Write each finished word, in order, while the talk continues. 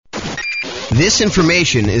This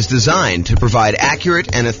information is designed to provide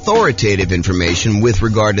accurate and authoritative information with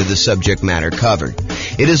regard to the subject matter covered.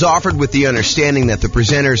 It is offered with the understanding that the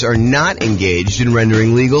presenters are not engaged in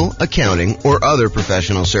rendering legal, accounting, or other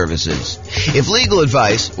professional services. If legal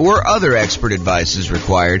advice or other expert advice is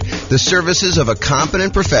required, the services of a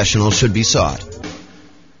competent professional should be sought.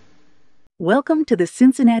 Welcome to the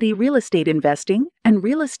Cincinnati Real Estate Investing and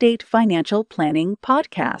Real Estate Financial Planning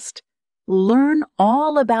Podcast. Learn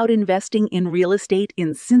all about investing in real estate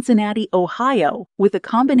in Cincinnati, Ohio, with a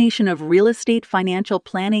combination of real estate financial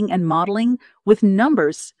planning and modeling with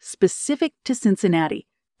numbers specific to Cincinnati,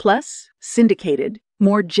 plus syndicated,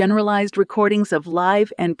 more generalized recordings of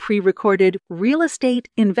live and pre-recorded real estate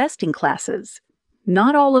investing classes,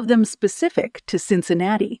 not all of them specific to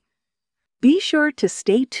Cincinnati. Be sure to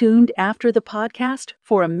stay tuned after the podcast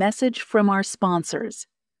for a message from our sponsors.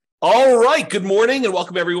 All right, good morning and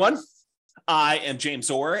welcome everyone. I am James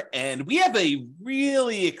Orr, and we have a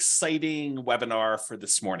really exciting webinar for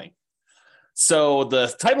this morning. So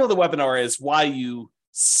the title of the webinar is why you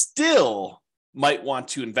still might want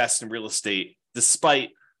to invest in real estate despite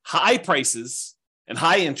high prices and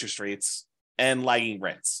high interest rates and lagging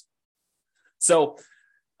rents. So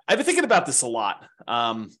I've been thinking about this a lot.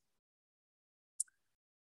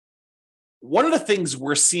 One of the things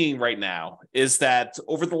we're seeing right now is that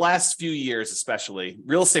over the last few years, especially,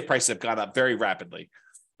 real estate prices have gone up very rapidly.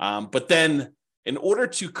 But then in order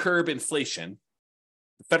to curb inflation,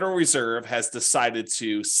 the Federal Reserve has decided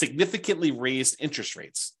to significantly raise interest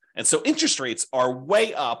rates. And so interest rates are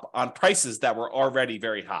way up on prices that were already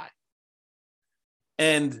very high.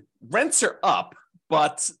 And rents are up,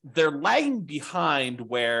 but they're lagging behind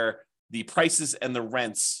where the prices and the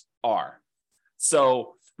rents are.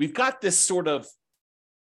 So we've got this sort of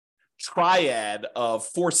triad of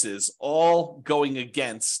forces all going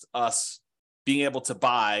against us being able to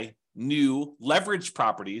buy new leveraged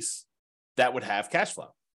properties that would have cash flow.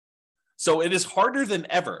 So it is harder than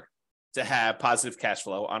ever to have positive cash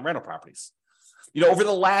flow on rental properties. You know, over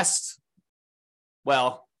the last,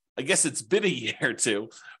 well, I guess it's been a year or two,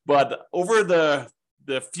 but over the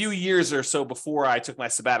few years or so before I took my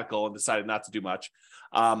sabbatical and decided not to do much,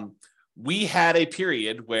 we had a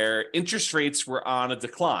period where interest rates were on a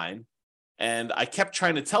decline, and I kept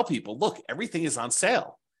trying to tell people, look, everything is on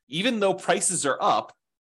sale. Even though prices are up,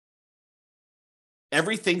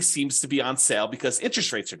 everything seems to be on sale because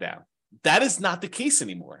interest rates are down. That is not the case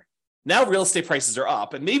anymore. Now real estate prices are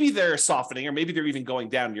up, and maybe they're softening, or maybe they're even going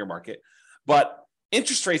down in your market, but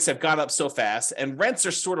interest rates have gone up so fast and rents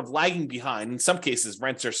are sort of lagging behind. In some cases,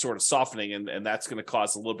 rents are sort of softening, and that's going to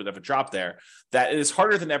cause a little bit of a drop there, that it is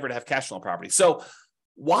harder than ever to have cash flow on property. So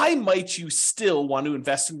why might you still want to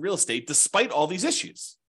invest in real estate despite all these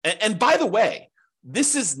issues? And by the way,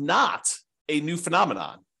 this is not a new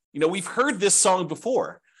phenomenon. You know, we've heard this song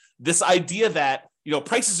before, this idea that, you know,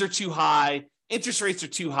 prices are too high, interest rates are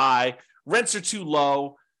too high, rents are too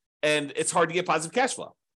low, and it's hard to get positive cash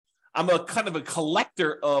flow. I'm a kind of a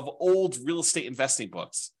collector of old real estate investing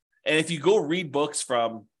books. And if you go read books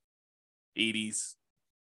from 80s,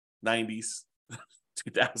 90s,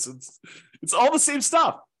 2000s, it's all the same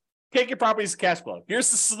stuff. Can't get properties to cash flow.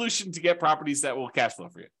 Here's the solution to get properties that will cash flow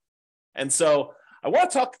for you. And so I want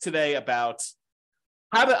to talk today about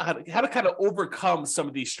how to kind of overcome some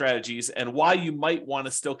of these strategies and why you might want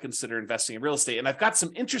to still consider investing in real estate. And I've got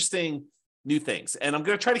some interesting new things. And I'm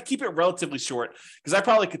going to try to keep it relatively short because I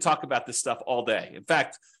probably could talk about this stuff all day. In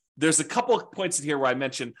fact, there's a couple of points in here where I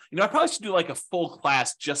mentioned, you know, I probably should do like a full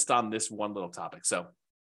class just on this one little topic. So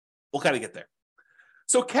we'll kind of get there.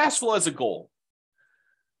 So cash flow as a goal.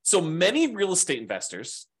 So many real estate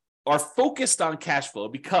investors are focused on cash flow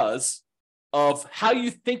because of how you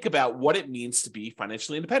think about what it means to be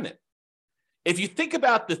financially independent. If you think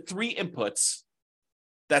about the three inputs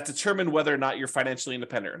that determine whether or not you're financially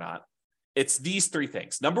independent or not, it's these three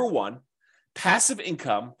things. Number one, passive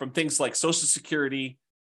income from things like Social Security,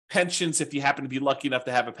 pensions, if you happen to be lucky enough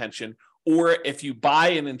to have a pension, or if you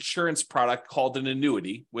buy an insurance product called an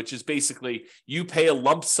annuity, which is basically you pay a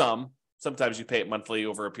lump sum. Sometimes you pay it monthly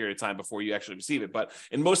over a period of time before you actually receive it. But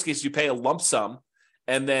in most cases, you pay a lump sum.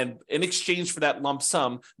 And then in exchange for that lump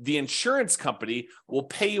sum, the insurance company will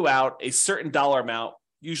pay you out a certain dollar amount,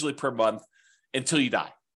 usually per month, until you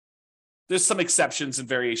die. There's some exceptions and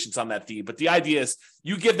variations on that theme, but the idea is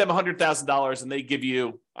you give them $100,000 and they give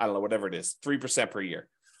you, I don't know, whatever it is, 3% per year.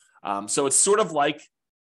 So it's sort of like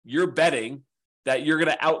you're betting that you're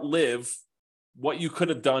going to outlive what you could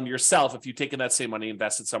have done yourself if you'd taken that same money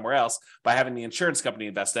invested somewhere else by having the insurance company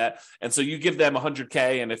invest that. And so you give them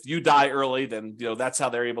 $100K, and if you die early, then that's how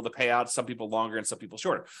they're able to pay out, some people longer and some people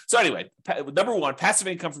shorter. So anyway, number one, passive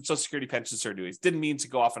income from Social Security, pensions, or annuities. Didn't mean to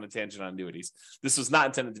go off on a tangent on annuities. This was not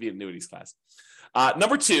intended to be an annuities class.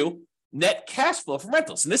 Number two, net cash flow from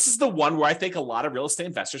rentals. And this is the one where I think a lot of real estate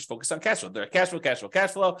investors focus on cash flow. They're cash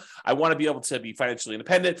flow. I want to be able to be financially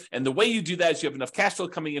independent. And the way you do that is you have enough cash flow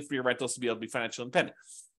coming in for your rentals to be able to be financially independent.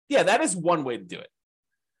 Yeah, that is one way to do it.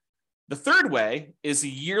 The third way is a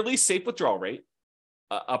yearly safe withdrawal rate,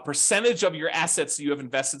 a percentage of your assets that you have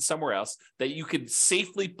invested somewhere else that you could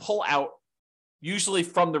safely pull out, usually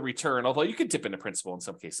from the return, although you could dip into principal in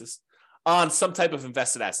some cases, on some type of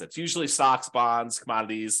invested assets, usually stocks, bonds,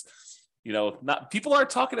 commodities. People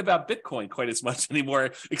aren't talking about Bitcoin quite as much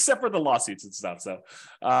anymore, except for the lawsuits and stuff. So,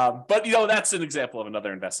 but that's an example of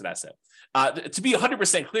another invested asset. To be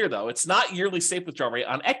 100% clear, though, it's not yearly safe withdrawal rate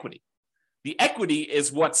on equity. The equity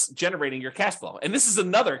is what's generating your cash flow, and this is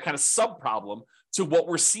another kind of sub problem to what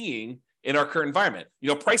we're seeing in our current environment.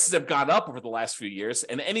 Prices have gone up over the last few years,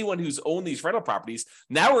 and anyone who's owned these rental properties,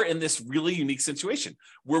 now we're in this really unique situation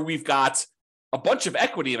where we've got a bunch of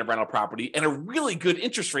equity in a rental property and a really good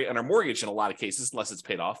interest rate on our mortgage in a lot of cases, unless it's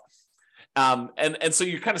paid off. And so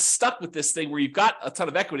you're kind of stuck with this thing where you've got a ton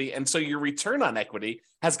of equity, and so your return on equity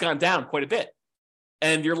has gone down quite a bit.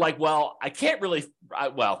 And you're like, well, I can't really,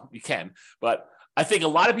 well, you can, but I think a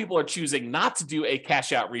lot of people are choosing not to do a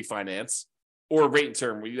cash out refinance or rate and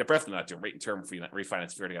term. You're definitely not doing rate and term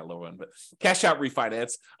refinance if you already got a low one, but cash out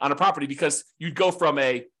refinance on a property, because you'd go from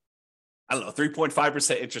a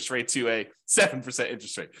 3.5% interest rate to a 7%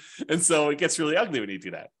 interest rate. And so it gets really ugly when you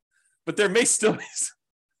do that. But there may still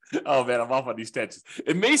be, oh man, I'm off on these tangents.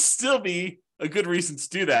 It may still be a good reason to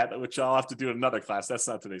do that, which I'll have to do in another class. That's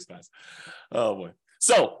not today's class. Oh boy.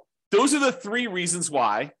 So those are the three reasons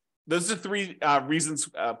why. Those are three reasons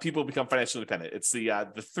people become financially independent. It's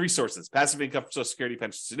the three sources: passive income from Social Security,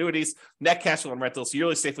 pensions, annuities, net cash flow on rentals,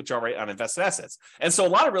 yearly safe withdrawal rate on invested assets. And so a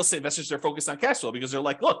lot of real estate investors are focused on cash flow because they're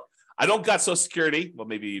like, look, I don't got Social Security. Well,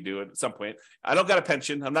 maybe you do at some point. I don't got a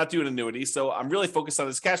pension. I'm not doing annuity. So I'm really focused on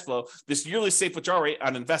this cash flow, this yearly safe withdrawal rate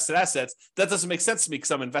on invested assets. That doesn't make sense to me because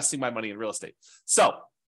I'm investing my money in real estate. So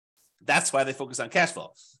that's why they focus on cash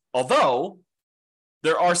flow. Although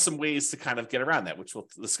there are some ways to kind of get around that, which we'll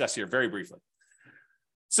discuss here very briefly.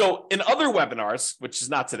 So in other webinars, which is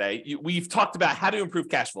not today, we've talked about how to improve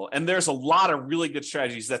cash flow. And there's a lot of really good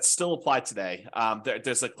strategies that still apply today.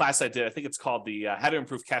 There's a class I did, I think it's called the How to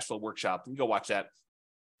Improve Cash Flow Workshop. You can go watch that.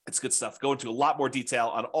 It's good stuff. Go into a lot more detail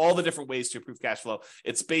on all the different ways to improve cash flow.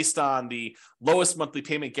 It's based on the lowest monthly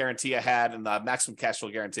payment guarantee I had and the maximum cash flow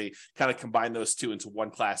guarantee, kind of combine those two into one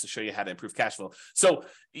class to show you how to improve cash flow. So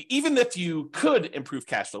even if you could improve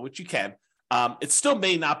cash flow, which you can, it still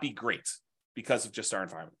may not be great because of just our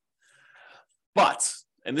environment. But,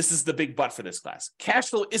 and this is the big but for this class, cash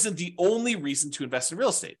flow isn't the only reason to invest in real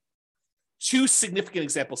estate. Two significant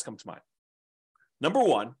examples come to mind. Number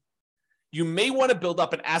one, you may want to build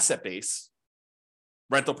up an asset base,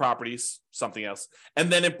 rental properties, something else, and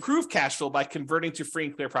then improve cash flow by converting to free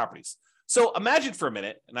and clear properties. So imagine for a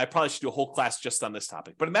minute, and I probably should do a whole class just on this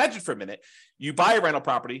topic, but imagine for a minute, you buy a rental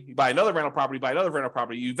property, you buy another rental property, buy another rental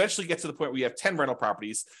property, you eventually get to the point where you have 10 rental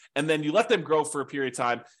properties, and then you let them grow for a period of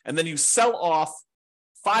time, and then you sell off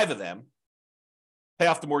 5 of them, pay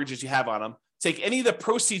off the mortgages you have on them, take any of the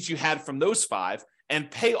proceeds you had from those 5, and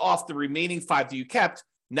pay off the remaining 5 that you kept.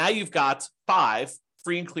 Now you've got 5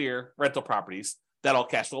 free and clear rental properties that all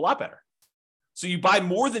cash flow a lot better. So you buy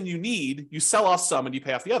more than you need, you sell off some, and you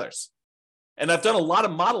pay off the others. And I've done a lot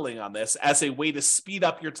of modeling on this as a way to speed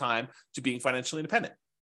up your time to being financially independent.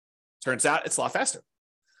 Turns out it's a lot faster.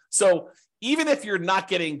 So even if you're not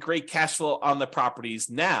getting great cash flow on the properties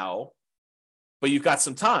now, but you've got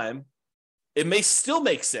some time, it may still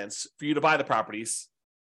make sense for you to buy the properties,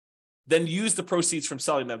 then use the proceeds from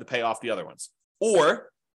selling them to pay off the other ones. Or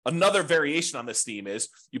another variation on this theme is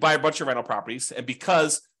you buy a bunch of rental properties, and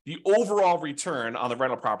because the overall return on the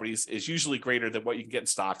rental properties is usually greater than what you can get in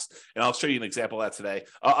stocks, and I'll show you an example of that today.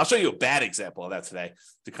 I'll show you a bad example of that today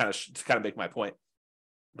to kind of make my point.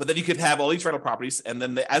 But then you could have all these rental properties, and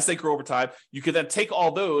then as they grow over time, you could then take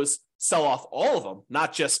all those, sell off all of them,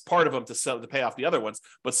 not just part of them to pay off the other ones,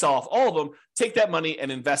 but sell off all of them, take that money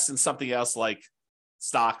and invest in something else like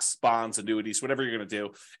stocks, bonds, annuities, whatever you're going to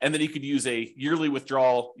do. And then you could use a yearly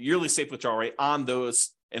safe withdrawal rate on those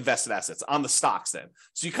invested assets, on the stocks then.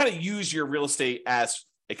 So you kind of use your real estate as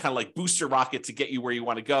a kind of like booster rocket to get you where you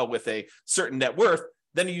want to go with a certain net worth.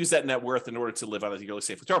 Then you use that net worth in order to live on a yearly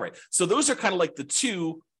safe withdrawal rate. So those are kind of like the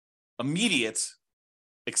two immediate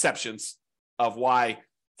exceptions of why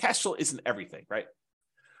cash flow isn't everything, right?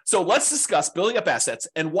 So let's discuss building up assets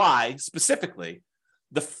and why specifically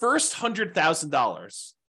the first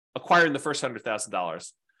 $100,000, acquiring the first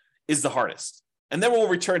 $100,000 is the hardest. And then we'll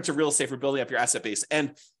return to real estate for building up your asset base.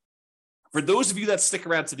 And for those of you that stick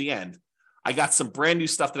around to the end, I got some brand new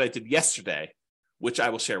stuff that I did yesterday, which I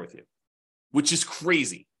will share with you, which is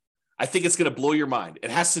crazy. I think it's going to blow your mind. It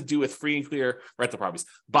has to do with free and clear rental properties,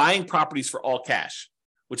 buying properties for all cash,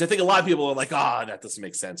 which I think a lot of people are like, that doesn't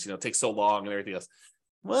make sense. It takes so long and everything else.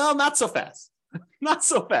 Well, not so fast. Not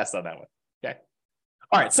so fast on that one. Okay.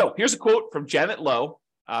 All right. So here's a quote from Janet Lowe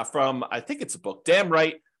from, I think it's a book, Damn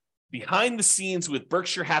Right, Behind the Scenes with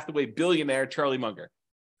Berkshire Hathaway billionaire Charlie Munger.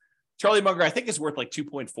 Charlie Munger, I think, is worth like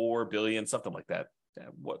 2.4 billion, something like that.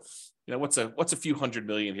 What's a few hundred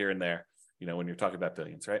million here and there, when you're talking about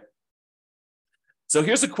billions, right? So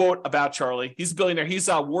here's a quote about Charlie. He's a billionaire. He's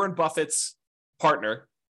Warren Buffett's partner.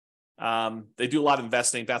 They do a lot of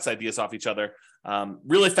investing, bounce ideas off each other.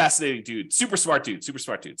 Really fascinating dude, super smart dude.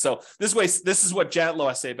 So this is what Janet Lowe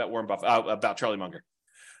has to say about Warren Buffett, about Charlie Munger.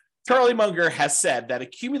 Charlie Munger has said that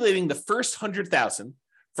accumulating the first 100,000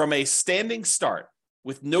 from a standing start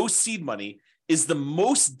with no seed money is the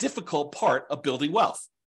most difficult part of building wealth.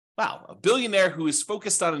 Wow, a billionaire who is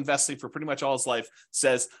focused on investing for pretty much all his life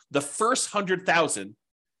says the first 100,000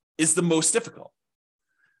 is the most difficult.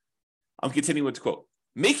 I'm continuing with the quote.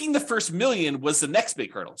 Making the first million was the next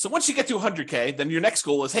big hurdle. So once you get to 100K, then your next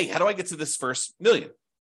goal is, hey, how do I get to this first million?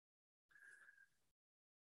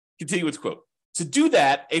 Continue with the quote. To do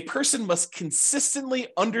that, a person must consistently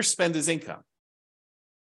underspend his income.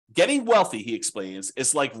 Getting wealthy, he explains,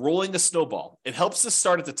 is like rolling a snowball. It helps to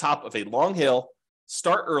start at the top of a long hill,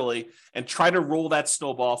 start early, and try to roll that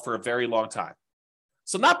snowball for a very long time.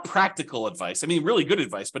 So not practical advice. I mean, really good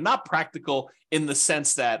advice, but not practical in the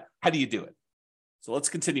sense that, how do you do it? So let's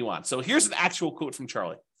continue on. So here's an actual quote from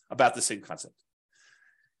Charlie about the same concept.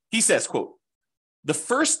 He says, quote, the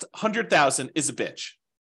first 100,000 is a bitch,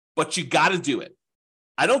 but you got to do it.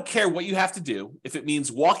 I don't care what you have to do. If it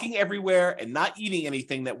means walking everywhere and not eating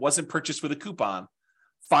anything that wasn't purchased with a coupon,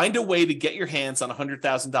 find a way to get your hands on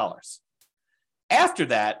 $100,000. After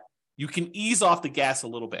that, you can ease off the gas a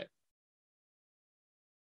little bit.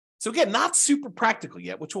 So again, not super practical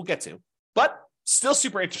yet, which we'll get to, but still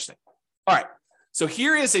super interesting. All right. So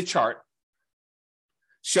here is a chart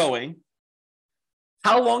showing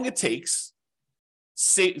how long it takes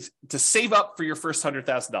to save up for your first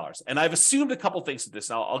 $100,000. And I've assumed a couple things with this.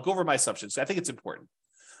 Now I'll go over my assumptions. I think it's important.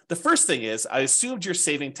 The first thing is I assumed you're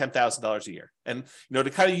saving $10,000 a year. And to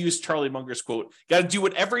kind of use Charlie Munger's quote, you got to do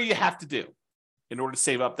whatever you have to do in order to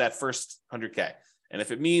save up that first 100K. And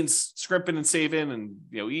if it means scrimping and saving and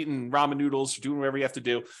eating ramen noodles or doing whatever you have to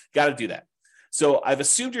do, got to do that. So I've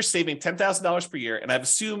assumed you're saving $10,000 per year, and I've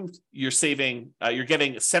assumed you're getting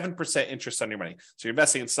 7% interest on your money. So you're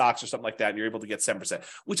investing in stocks or something like that, and you're able to get 7%,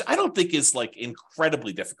 which I don't think is like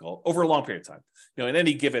incredibly difficult over a long period of time. In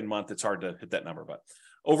any given month, it's hard to hit that number, but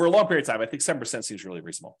over a long period of time, I think 7% seems really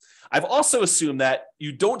reasonable. I've also assumed that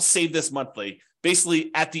you don't save this monthly.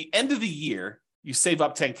 Basically, at the end of the year, you save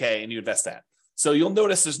up 10K and you invest that. So you'll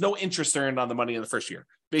notice there's no interest earned on the money in the first year.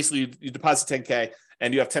 Basically, you deposit 10K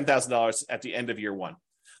and you have $10,000 at the end of year one.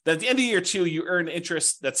 Then at the end of year two, you earn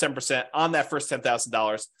interest that's 7% on that first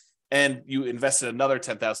 $10,000, and you invested another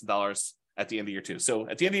 $10,000 at the end of year two. So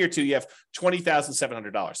at the end of year two, you have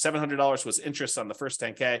 $20,700. $700 was interest on the first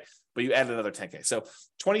 10K, but you added another 10K. So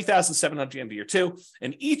 $20,700 into year two.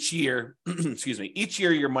 And each year, each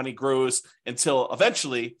year your money grows until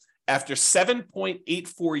eventually, after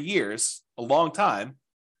 7.84 years, a long time,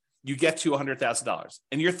 you get to $100,000.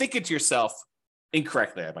 And you're thinking to yourself,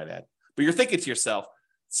 incorrectly, I might add, but you're thinking to yourself,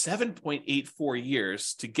 7.84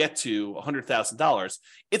 years to get to $100,000,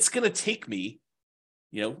 it's going to take me,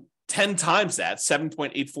 10 times that,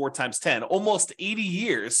 7.84 times 10, almost 80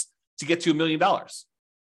 years to get to $1 million.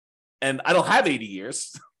 And I don't have 80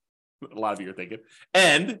 years. A lot of you are thinking.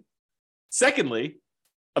 And secondly,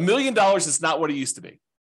 $1 million is not what it used to be.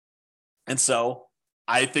 And so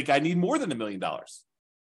I think I need more than $1 million.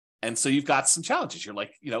 And so you've got some challenges. You're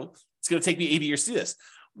like, it's going to take me 80 years to do this.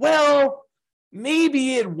 Well,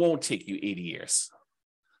 maybe it won't take you 80 years.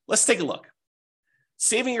 Let's take a look.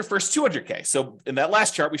 Saving your first 200K. So in that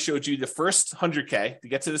last chart, we showed you the first 100K to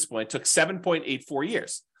get to this point took 7.84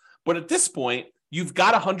 years. But at this point, you've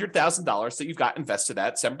got $100,000 that you've got invested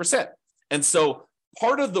at 7%. And so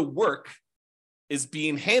part of the work is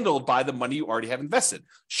being handled by the money you already have invested.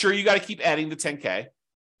 Sure, you got to keep adding the 10K,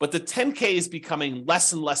 but the 10K is becoming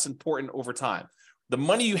less and less important over time. The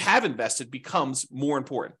money you have invested becomes more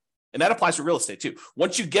important. And that applies to real estate too.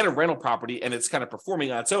 Once you get a rental property and it's kind of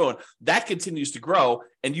performing on its own, that continues to grow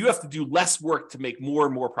and you have to do less work to make more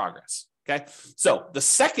and more progress. Okay. So the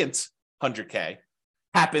second 100K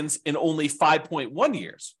happens in only 5.1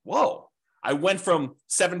 years. Whoa. I went from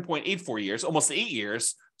 7.84 years, almost 8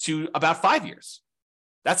 years, to about 5 years.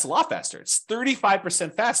 That's a lot faster. It's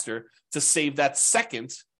 35% faster to save that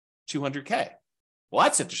second 200K. Well,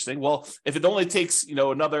 that's interesting. Well, if it only takes,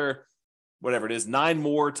 another, whatever it is, 9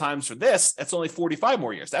 more times for this, that's only 45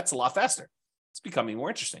 more years. That's a lot faster. It's becoming more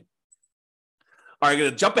interesting. All right, I'm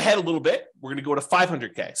going to jump ahead a little bit. We're going to go to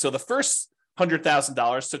 500K. So the first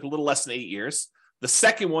 $100,000 took a little less than 8 years. The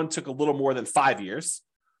second one took a little more than 5 years.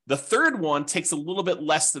 The third one takes a little bit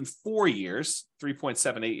less than 4 years,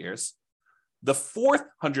 3.78 years. The fourth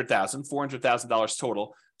 $400,000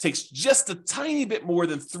 total, takes just a tiny bit more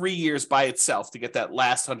than 3 years by itself to get that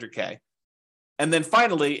last 100K. And then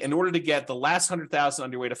finally, in order to get the last 100,000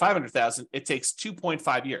 on your way to 500,000, it takes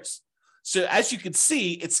 2.5 years. So as you can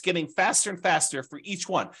see, it's getting faster and faster for each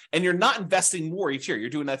one. And you're not investing more each year. You're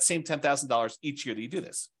doing that same $10,000 each year that you do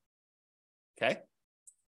this. Okay.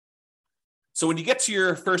 So when you get to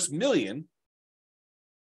your first million,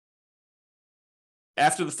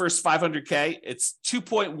 after the first 500K, it's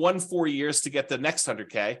 2.14 years to get the next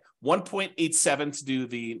 100K, 1.87 to do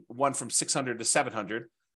the one from 600 to 700,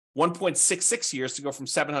 1.66 years to go from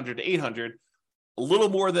 700 to 800, a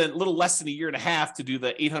little less than a year and a half to do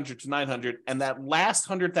the 800 to 900, and that last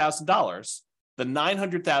 $100,000, the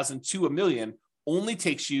 900,000 to $1 million, only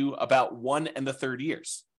takes you about 1 1/3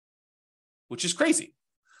 years, which is crazy.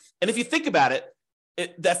 And if you think about it,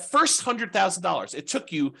 that first $100,000, it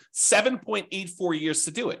took you 7.84 years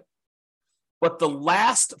to do it. But the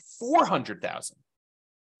last 400,000,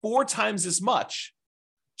 4 times as much,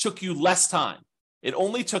 took you less time. It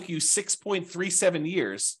only took you 6.37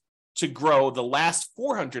 years to grow the last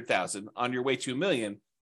 400,000 on your way to $1 million,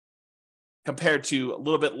 compared to a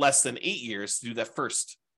little bit less than 8 years to do that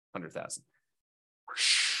first 100,000.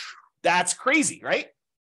 That's crazy, right?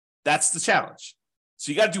 That's the challenge.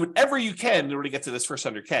 So you got to do whatever you can in order to get to this first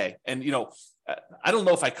 100K. And, I don't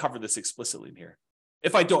know if I cover this explicitly in here.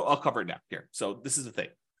 If I don't, I'll cover it now here. So this is the thing.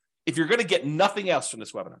 If you're going to get nothing else from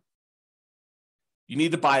this webinar, you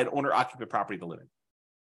need to buy an owner-occupant property to live in.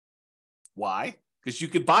 Why? Because you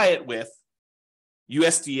could buy it with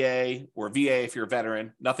USDA or VA if you're a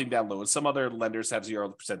veteran, nothing down loan. Some other lenders have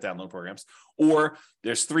 0% down loan programs, or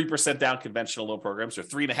there's 3% down conventional loan programs or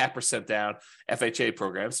 3.5% down FHA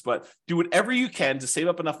programs. But do whatever you can to save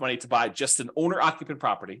up enough money to buy just an owner-occupant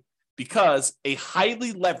property, because a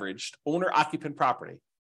highly leveraged owner-occupant property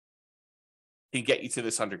can get you to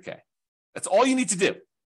this 100K. That's all you need to do.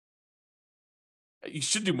 You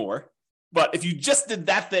should do more, but if you just did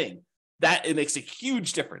that thing, it makes a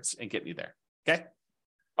huge difference in getting you there. Okay.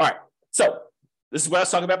 All right. So this is what I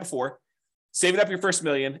was talking about before. Saving up your first $1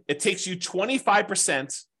 million. It takes you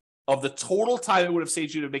 25% of the total time it would have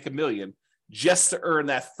saved you to make $1 million just to earn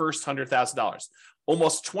that first $100,000.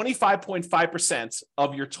 Almost 25.5%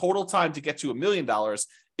 of your total time to get to $1 million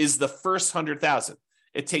is the first 100,000.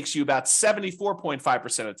 It takes you about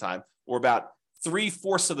 74.5% of the time, or about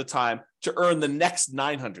 3/4 of the time, to earn the next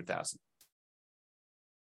 900,000.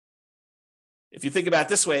 If you think about it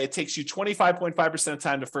this way, it takes you 25.5% of the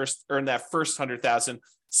time to earn that first 100,000,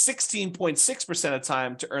 16.6% of the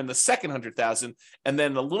time to earn the second 100,000, and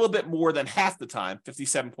then a little bit more than half the time,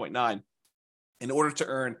 57.9, in order to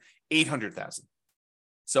earn 800,000.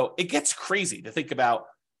 So it gets crazy to think about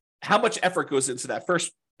how much effort goes into that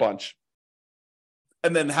first bunch,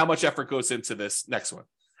 and then how much effort goes into this next one.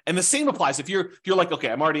 And the same applies if you're like, okay,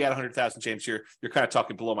 I'm already at 100,000, James. You're kind of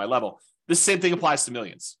talking below my level. This same thing applies to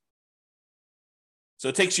millions. So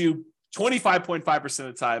it takes you 25.5% of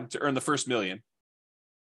the time to earn the first $1 million,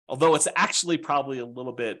 although it's actually probably a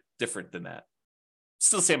little bit different than that.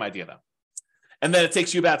 Still the same idea, though. And then it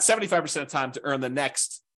takes you about 75% of the time to earn the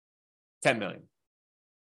next 10 million.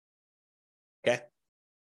 Okay.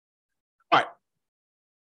 All right.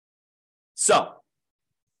 So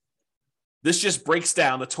this just breaks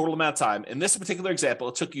down the total amount of time. In this particular example,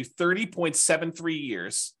 it took you 30.73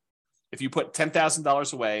 years if you put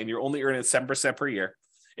 $10,000 away and you're only earning 7% per year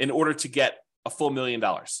in order to get a full $1 million.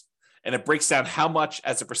 And it breaks down how much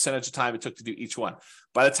as a percentage of time it took to do each one.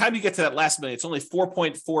 By the time you get to that last million, it's only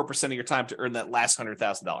 4.4% of your time to earn that last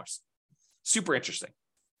 $100,000. Super interesting.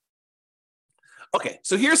 Okay,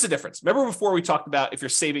 so here's the difference. Remember before we talked about if you're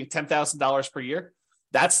saving $10,000 per year?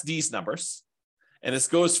 That's these numbers. And this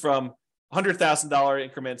goes from $100,000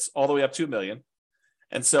 increments all the way up to $1 million.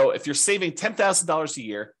 And so if you're saving $10,000 a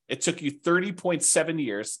year, it took you 30.7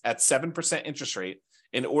 years at 7% interest rate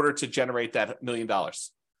in order to generate that $1 million.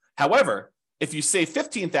 However, if you save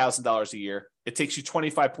 $15,000 a year, it takes you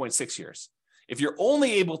 25.6 years. If you're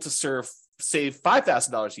only able to save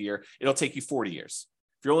 $5,000 a year, it'll take you 40 years.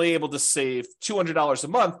 If you're only able to save $200 a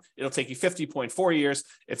month, it'll take you 50.4 years.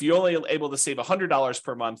 If you're only able to save $100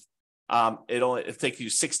 per month, it'll take you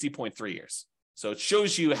 60.3 years. So it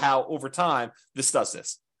shows you how over time this does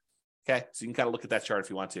this. Okay, so you can kind of look at that chart if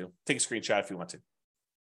you want to. Take a screenshot if you want to.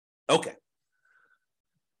 Okay.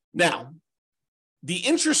 Now, the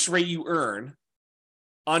interest rate you earn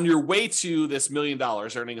on your way to this $1 million,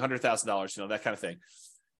 earning $100,000, that kind of thing,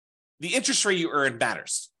 the interest rate you earn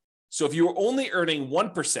matters. So if you're only earning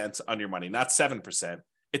 1% on your money, not 7%,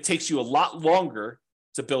 it takes you a lot longer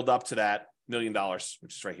to build up to that $1 million,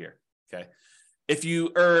 which is right here. Okay. If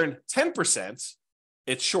you earn 10%,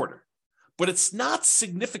 it's shorter, but it's not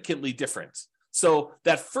significantly different. So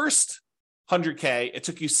that first 100K, it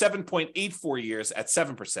took you 7.84 years at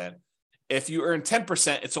 7%. If you earn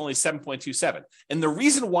 10%, it's only 7.27. And the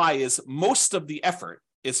reason why is most of the effort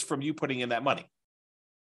is from you putting in that money.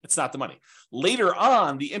 It's not the money. Later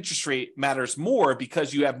on, the interest rate matters more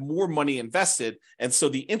because you have more money invested. And so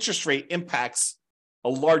the interest rate impacts a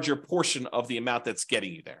larger portion of the amount that's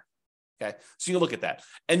getting you there. Okay. So you look at that.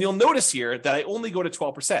 And you'll notice here that I only go to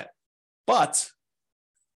 12%. But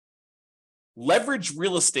leverage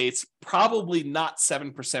real estate's probably not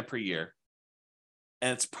 7% per year.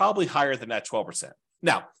 And it's probably higher than that 12%.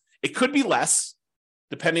 Now, it could be less,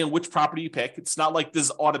 depending on which property you pick. It's not like this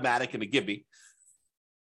is automatic and a give me.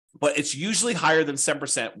 But it's usually higher than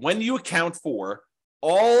 7% when you account for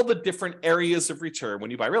all the different areas of return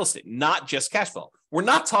when you buy real estate, not just cash flow. We're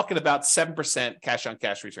not talking about 7% cash on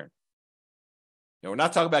cash return. We're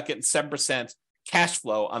not talking about getting 7% cash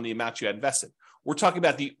flow on the amount you had invested. We're talking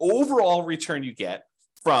about the overall return you get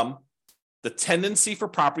from the tendency for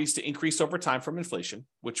properties to increase over time from inflation,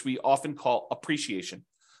 which we often call appreciation.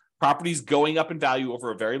 Properties going up in value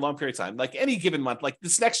over a very long period of time, like any given month, like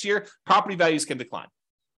this next year, property values can decline.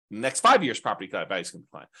 In the next 5 years, property values can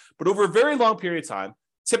decline. But over a very long period of time,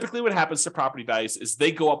 typically what happens to property values is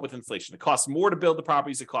they go up with inflation. It costs more to build the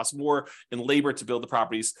properties. It costs more in labor to build the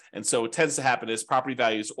properties. And so what tends to happen is property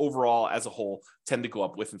values overall as a whole tend to go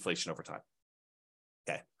up with inflation over time.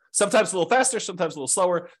 Okay. Sometimes a little faster, sometimes a little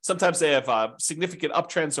slower. Sometimes they have significant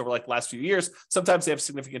uptrends over like the last few years. Sometimes they have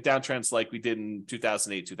significant downtrends like we did in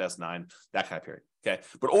 2008, 2009, that kind of period. Okay.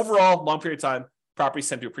 But overall, long period of time, properties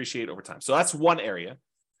tend to appreciate over time. So that's one area.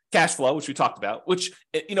 Cash flow, which we talked about, which,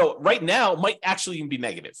 right now might actually even be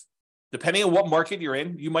negative. Depending on what market you're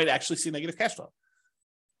in, you might actually see negative cash flow.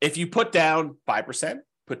 If you put down 5%,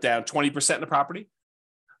 put down 20% in the property,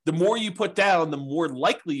 the more you put down, the more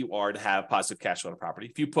likely you are to have positive cash flow on a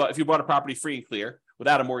property. If you bought a property free and clear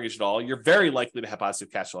without a mortgage at all, you're very likely to have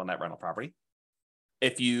positive cash flow on that rental property.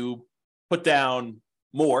 If you put down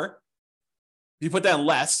more, if you put down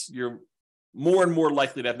less, you're more and more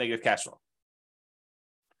likely to have negative cash flow.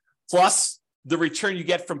 Plus the return you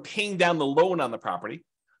get from paying down the loan on the property.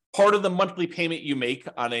 Part of the monthly payment you make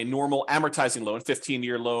on a normal amortizing loan,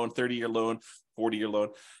 15-year loan, 30-year loan, 40-year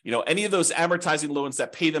loan, any of those amortizing loans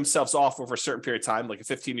that pay themselves off over a certain period of time, like a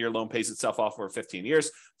 15-year loan pays itself off over 15 years,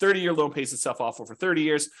 30-year loan pays itself off over 30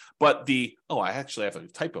 years. But I actually have a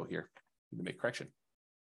typo here. Let me make a correction.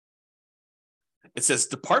 It says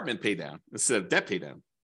department pay down instead of debt pay down.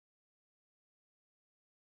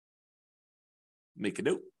 Make a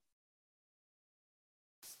note.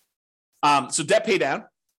 So debt pay down,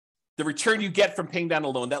 the return you get from paying down a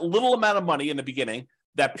loan, that little amount of money in the beginning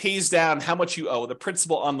that pays down how much you owe, the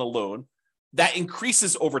principal on the loan, that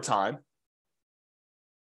increases over time.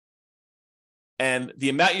 And the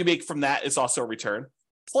amount you make from that is also a return.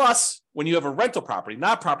 Plus, when you have a rental property,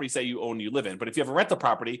 not properties that you own, you live in, but if you have a rental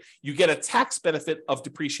property, you get a tax benefit of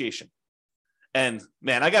depreciation. And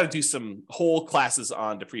man, I got to do some whole classes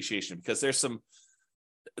on depreciation because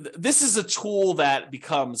this is a tool that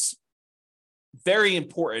becomes very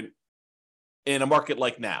important in a market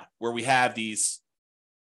like now, where we have these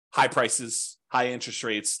high prices, high interest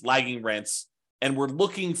rates, lagging rents, and we're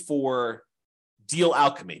looking for deal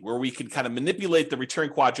alchemy, where we can kind of manipulate the return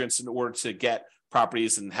quadrants in order to get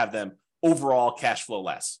properties and have them overall cash flow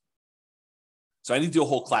less. So I need to do a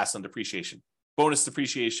whole class on depreciation, bonus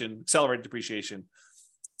depreciation, accelerated depreciation,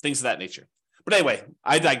 things of that nature. But anyway,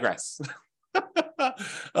 I digress.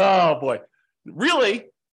 Oh boy. Really,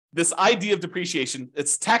 this idea of depreciation,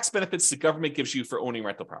 it's tax benefits the government gives you for owning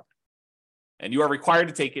rental property. And you are required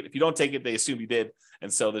to take it. If you don't take it, they assume you did.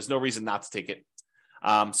 And so there's no reason not to take it.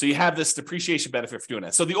 So you have this depreciation benefit for doing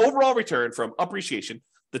that. So the overall return from appreciation,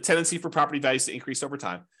 the tendency for property values to increase over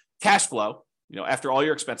time, cash flow, after all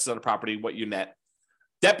your expenses on the property, what you net,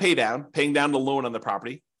 debt pay down, paying down the loan on the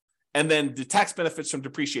property, and then the tax benefits from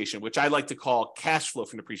depreciation, which I like to call cash flow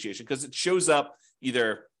from depreciation, because it shows up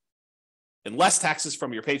either in less taxes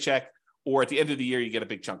from your paycheck, or at the end of the year, you get a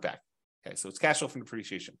big chunk back. Okay, so it's cash flow from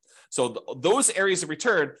depreciation. So those areas of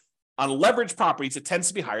return on leveraged properties, it tends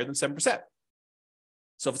to be higher than 7%.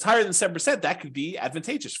 So if it's higher than 7%, that could be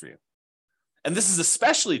advantageous for you. And this is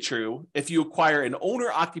especially true if you acquire an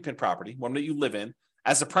owner-occupant property, one that you live in,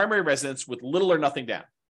 as a primary residence with little or nothing down.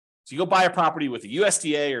 So you go buy a property with a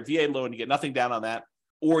USDA or VA loan, you get nothing down on that,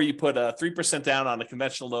 or you put a 3% down on a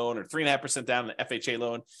conventional loan, or 3.5% down on an FHA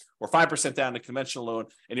loan, or 5% down on a conventional loan,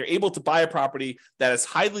 and you're able to buy a property that is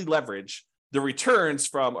highly leveraged. The returns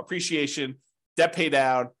from appreciation, debt pay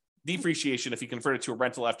down, depreciation, if you convert it to a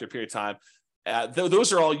rental after a period of time,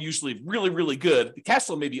 those are all usually really, really good. The cash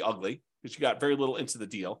flow may be ugly because you got very little into the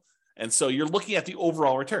deal. And so you're looking at the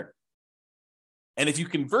overall return. And if you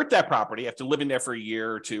convert that property after living there for a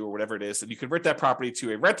year or two or whatever it is, and you convert that property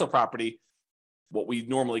to a rental property, what we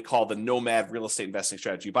normally call the nomad real estate investing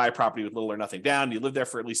strategy. You buy a property with little or nothing down, you live there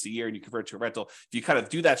for at least a year, and you convert it to a rental. If you kind of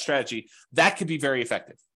do that strategy, that could be very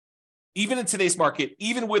effective. Even in today's market,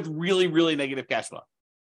 even with really, really negative cash flow.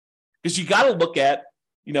 Because you got to look at,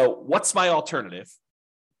 what's my alternative?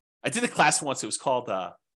 I did a class once, it was called,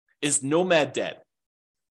 Is Nomad Dead?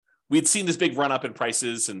 We had seen this big run up in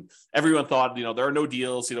prices, and everyone thought, there are no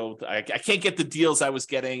deals. I can't get the deals I was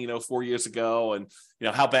getting, 4 years ago, and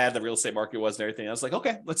how bad the real estate market was and everything. I was like,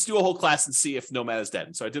 okay, let's do a whole class and see if Nomad is dead.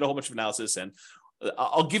 And so I did a whole bunch of analysis, and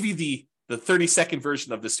I'll give you the 30-second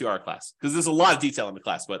version of this 2-hour class, because there's a lot of detail in the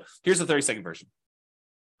class, but here's the 30-second version.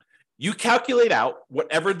 You calculate out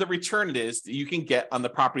whatever the return it is that you can get on the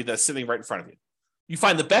property that's sitting right in front of you. You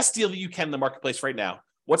find the best deal that you can in the marketplace right now.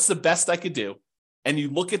 What's the best I could do? And you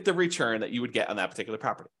look at the return that you would get on that particular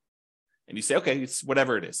property. And you say, okay, it's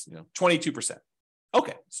whatever it is, 22%.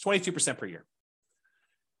 Okay, it's 22% per year.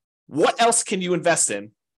 What else can you invest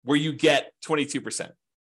in where you get 22%?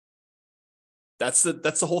 That's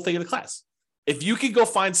the whole thing of the class. If you can go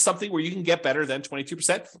find something where you can get better than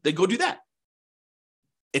 22%, then go do that.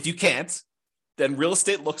 If you can't, then real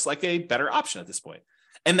estate looks like a better option at this point.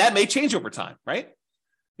 And that may change over time, right?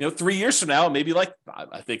 3 years from now, maybe like,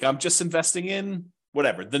 I think I'm just investing in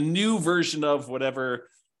whatever, the new version of whatever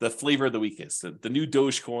the flavor of the week is, the new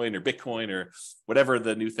Dogecoin or Bitcoin or whatever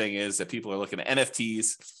the new thing is that people are looking at,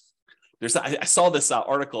 NFTs. I saw this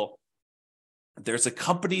article. There's a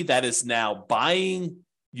company that is now buying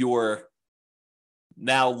your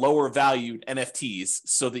now lower valued NFTs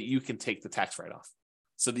so that you can take the tax write-off,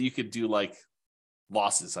 so that you could do like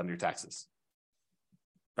losses on your taxes,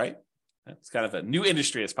 right? It's kind of a new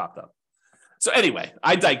industry has popped up. So anyway,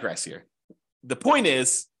 I digress here. The point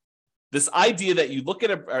is this idea that you look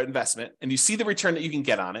at an investment and you see the return that you can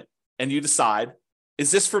get on it, and you decide,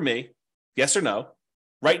 is this for me? Yes or no?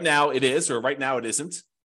 Right now it is, or right now it isn't.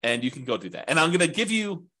 And you can go do that. And I'm going to give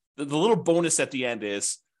you the little bonus at the end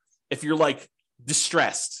is, if you're like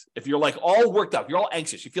distressed, if you're like all worked up, you're all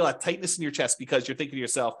anxious, you feel that tightness in your chest because you're thinking to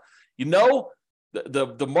yourself,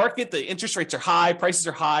 the market, the interest rates are high, prices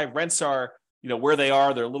are high, rents are, where they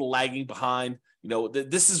are, they're a little lagging behind.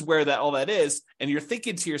 This is where all that is. And you're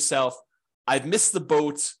thinking to yourself, I've missed the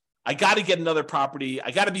boat. I got to get another property.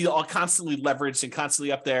 I got to be all constantly leveraged and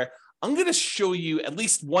constantly up there. I'm going to show you at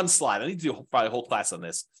least one slide. I need to do probably a whole class on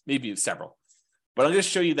this, maybe several, but I'm going to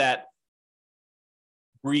show you that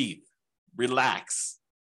breathe, relax.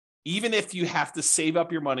 Even if you have to save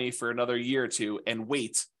up your money for another year or two and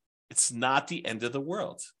wait, it's not the end of the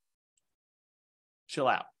world. Chill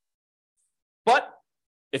out. But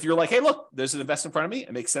if you're like, hey, look, there's an investment in front of me,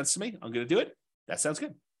 it makes sense to me, I'm going to do it, that sounds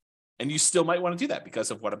good. And you still might want to do that because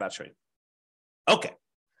of what I'm about to show you. Okay.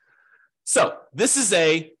 So this is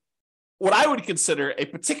what I would consider a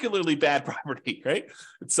particularly bad property, right?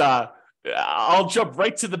 It's I'll jump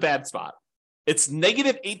right to the bad spot. It's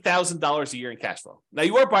negative $8,000 a year in cash flow. Now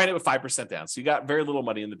you are buying it with 5% down, so you got very little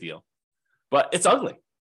money in the deal, but it's ugly.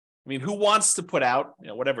 I mean, who wants to put out,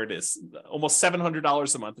 whatever it is, almost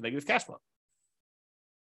 $700 a month in negative cash flow?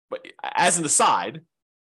 But as an aside,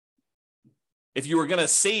 if you were going to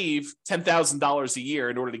save $10,000 a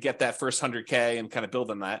year in order to get that first 100K and kind of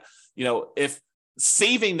build on that, if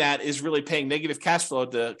saving that is really paying negative cash flow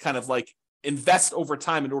to kind of like invest over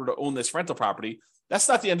time in order to own this rental property, that's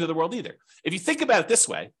not the end of the world either. If you think about it this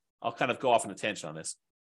way, I'll kind of go off on a tangent on this.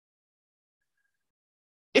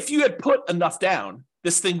 If you had put enough down,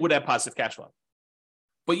 this thing would have positive cash flow.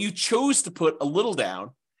 But you chose to put a little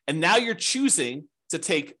down, and now you're choosing to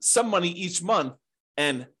take some money each month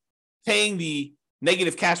and paying the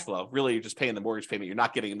negative cash flow. Really, you're just paying the mortgage payment. You're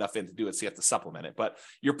not getting enough in to do it, so you have to supplement it. But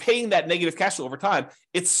you're paying that negative cash flow over time.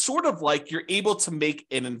 It's sort of like you're able to make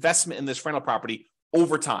an investment in this rental property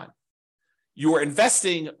over time. You are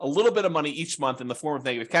investing a little bit of money each month in the form of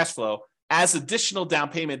negative cash flow as additional down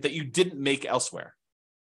payment that you didn't make elsewhere.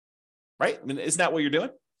 Right? I mean, isn't that what you're doing?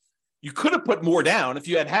 You could have put more down if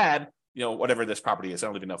you had, whatever this property is. I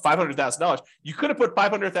don't even know, $500,000. You could have put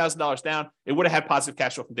 $500,000 down. It would have had positive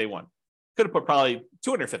cash flow from day one. Could have put probably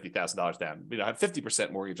 $250,000 down, had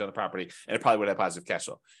 50% mortgage on the property, and it probably would have positive cash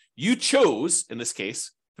flow. You chose, in this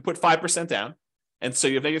case, to put 5% down, and so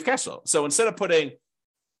you have negative cash flow. So instead of putting,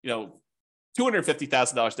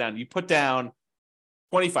 $250,000 down, you put down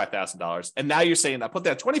 $25,000, and now you're saying, I put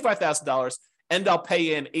down $25,000, and I'll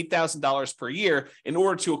pay in $8,000 per year in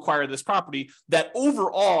order to acquire this property that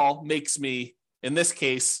overall makes me, in this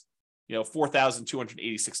case,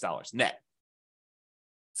 $4,286 net.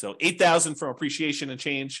 So $8,000 from appreciation and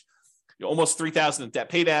change, almost $3,000 in debt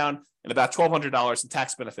pay down, and about $1,200 in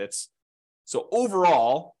tax benefits. So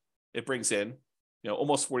overall, it brings in,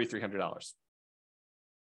 almost $4,300.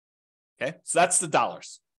 Okay, so that's the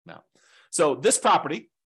dollars now. So this property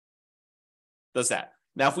does that.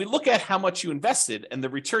 Now, if we look at how much you invested and the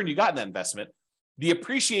return you got in that investment, the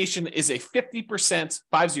appreciation is a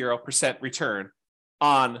 50% return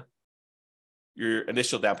on your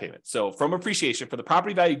initial down payment. So from appreciation, for the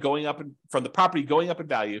property value going up, in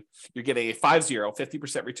value, you're getting a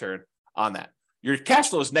 50% return on that. Your cash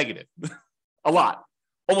flow is negative, a lot,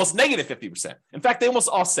 almost negative 50%. In fact, they almost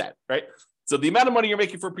offset, right? So the amount of money you're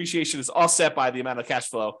making for appreciation is offset by the amount of cash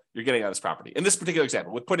flow you're getting on this property. In this particular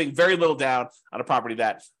example, with putting very little down on a property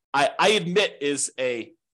that I admit is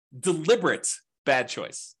a deliberate bad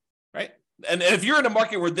choice, right? And if you're in a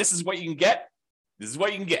market where this is what you can get, this is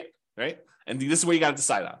what you can get, right? And this is what you got to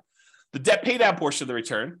decide on. The debt pay down portion of the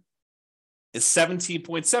return is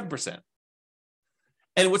 17.7%.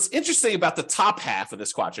 And what's interesting about the top half of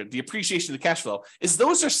this quadrant, the appreciation of the cash flow, is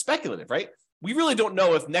those are speculative, right? We really don't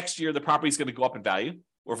know if next year the property is going to go up in value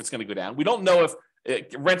or if it's going to go down. We don't know if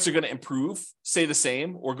rents are going to improve, stay the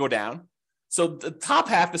same, or go down. So the top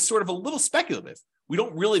half is sort of a little speculative. We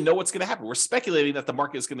don't really know what's going to happen. We're speculating that the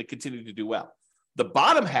market is going to continue to do well. The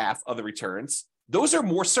bottom half of the returns, those are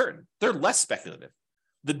more certain. They're less speculative.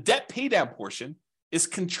 The debt pay down portion is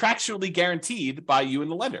contractually guaranteed by you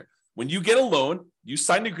and the lender. When you get a loan, you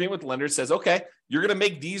sign an agreement with the lender that says, okay, you're going to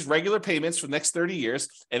make these regular payments for the next 30 years.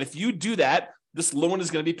 And if you do that, this loan is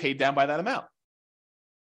going to be paid down by that amount.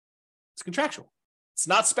 It's contractual. It's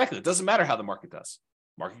not speculative. It doesn't matter how the market does.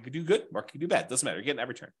 Market could do good, market could do bad. It doesn't matter. You're getting that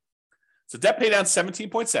return. So debt pay down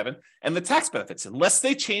 17.7, and the tax benefits, unless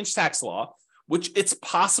they change tax law, which it's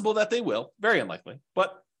possible that they will, very unlikely,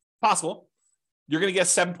 but possible, you're going to get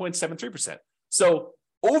 7.73%. So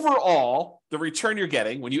overall, the return you're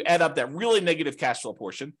getting when you add up that really negative cash flow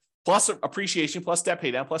portion, plus appreciation, plus debt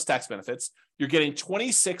pay down, plus tax benefits, you're getting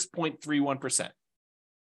 26.31%.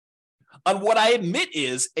 On what I admit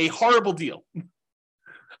is a horrible deal.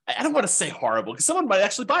 I don't want to say horrible because someone might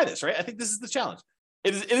actually buy this, right? I think this is the challenge.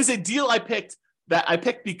 It is a deal I picked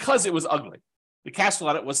because it was ugly. The cash flow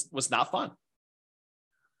on it was not fun.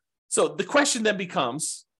 So the question then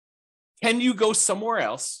becomes, can you go somewhere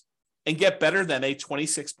else and get better than a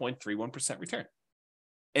 26.31% return?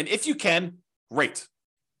 And if you can, great.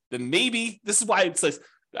 Then maybe this is why it says,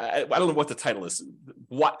 I don't know what the title is,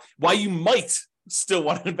 why you might still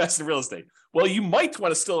want to invest in real estate. Well, you might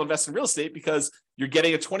want to still invest in real estate because you're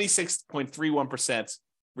getting a 26.31%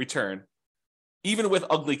 return, even with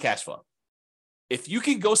ugly cash flow. If you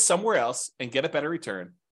can go somewhere else and get a better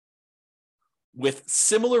return with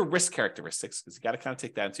similar risk characteristics, because you got to kind of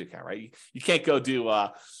take that into account, right? You can't go do,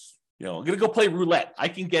 I'm going to go play roulette. I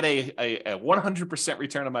can get a 100%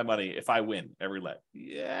 return on my money if I win at roulette.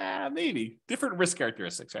 Yeah, maybe. Different risk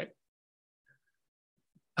characteristics, right?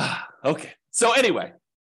 Okay. So anyway,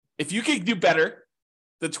 if you can do better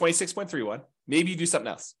than 26.31, maybe you do something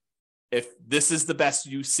else. If this is the best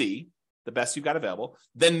you see, the best you've got available,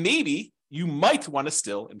 then maybe you might want to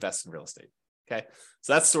still invest in real estate. Okay.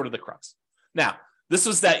 So that's sort of the crux. Now, this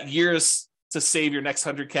was that years to save your next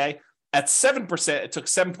 100K. At 7%, it took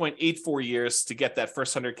 7.84 years to get that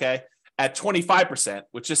first 100K. At 25%,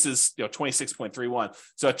 which this is 26.31.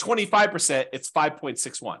 So at 25%, it's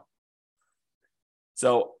 5.61.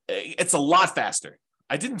 So it's a lot faster.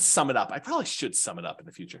 I didn't sum it up. I probably should sum it up in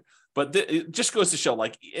the future. But it just goes to show,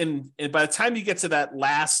 like, by the time you get to that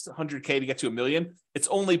last 100K to get to $1 million, it's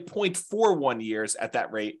only 0.41 years at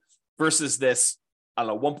that rate versus this, I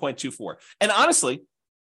don't know, 1.24. And honestly,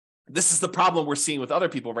 This is the problem we're seeing with other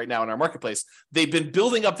people right now in our marketplace. They've been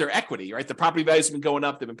building up their equity, right? The property values have been going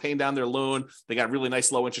up. They've been paying down their loan. They got really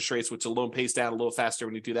nice low interest rates, which the loan pays down a little faster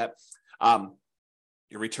when you do that.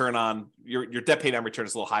 Your return on your debt pay down return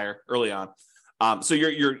is a little higher early on. So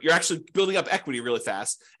you're actually building up equity really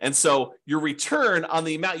fast. And so your return on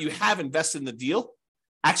the amount you have invested in the deal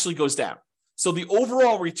actually goes down. So the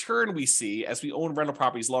overall return we see as we own rental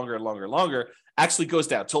properties longer and longer and longer actually goes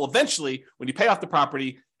down till eventually when you pay off the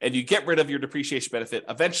property and you get rid of your depreciation benefit,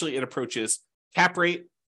 eventually it approaches cap rate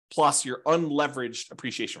plus your unleveraged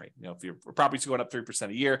appreciation rate. If your property's going up 3%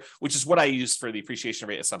 a year, which is what I use for the appreciation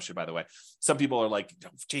rate assumption, by the way. Some people are like,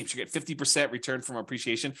 James, you get 50% return from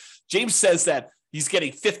appreciation. James says that he's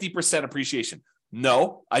getting 50% appreciation.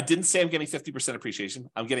 No, I didn't say I'm getting 50% appreciation.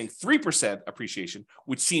 I'm getting 3% appreciation,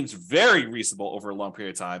 which seems very reasonable over a long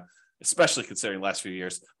period of time, especially considering the last few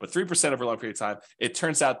years. But 3% over a long period of time, it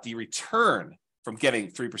turns out the return from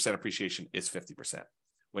getting 3% appreciation is 50%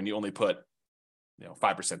 when you only put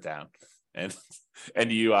 5% down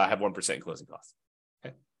and you have 1% in closing costs.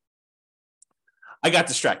 Okay. I got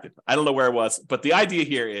distracted. I don't know where it was, but the idea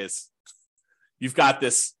here is you've got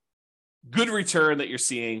this good return that you're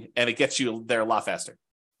seeing and it gets you there a lot faster.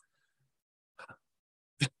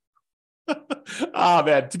 Oh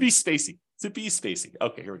man, to be spacey.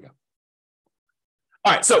 Okay, here we go.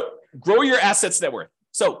 All right, so grow your assets net worth.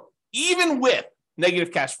 So even with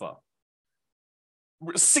negative cash flow,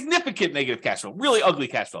 significant negative cash flow, really ugly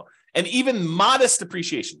cash flow, and even modest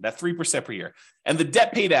appreciation, that 3% per year, and the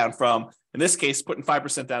debt pay down from, in this case, putting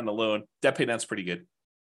 5% down the loan, debt pay down is pretty good.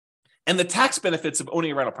 And the tax benefits of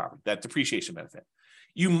owning a rental property, that depreciation benefit,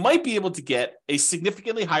 you might be able to get a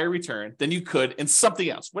significantly higher return than you could in something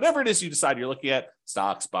else. Whatever it is you decide you're looking at,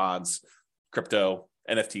 stocks, bonds, crypto,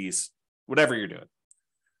 NFTs, whatever you're doing.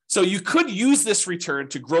 So you could use this return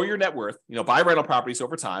to grow your net worth, buy rental properties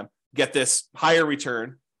over time, get this higher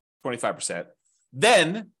return, 25%.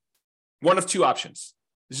 Then one of two options.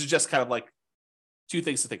 This is just kind of like two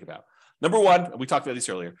things to think about. Number one, and we talked about these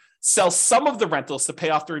earlier, sell some of the rentals to pay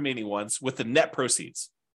off the remaining ones with the net proceeds.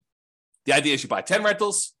 The idea is you buy 10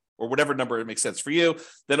 rentals or whatever number makes sense for you.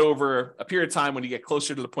 Then over a period of time, when you get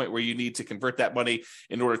closer to the point where you need to convert that money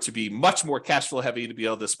in order to be much more cash flow heavy, to be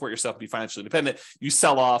able to support yourself and be financially independent, you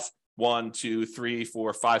sell off 1, 2, 3,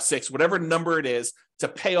 4, 5, 6, whatever number it is to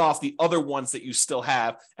pay off the other ones that you still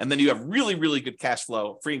have. And then you have really, really good cash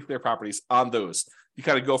flow, free and clear properties on those. You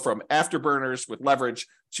kind of go from afterburners with leverage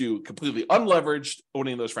to completely unleveraged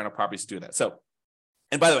owning those rental properties to do that. So,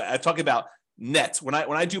 and by the way, I'm talking about net. When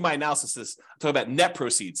I do my analysis, I'm talking about net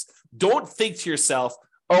proceeds. Don't think to yourself,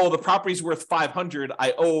 oh, the property's worth 500,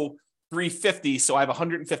 I owe 350, so I have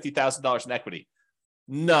 $150,000 in equity.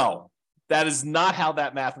 No, that is not how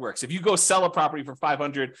that math works. If you go sell a property for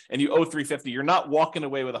 500 and you owe 350, you're not walking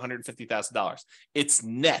away with $150,000. It's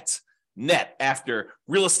net after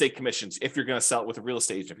real estate commissions. If you're going to sell it with a real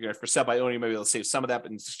estate agent, if you're going to sell by owning, maybe they'll save some of that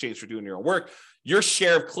in exchange for doing your own work. Your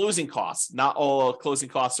share of closing costs, not all closing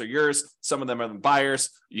costs are yours. Some of them are the buyers.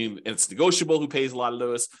 It's negotiable who pays a lot of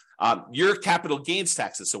those. Your capital gains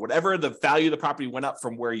taxes. So whatever the value of the property went up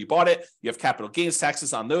from where you bought it, you have capital gains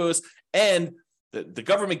taxes on those. And the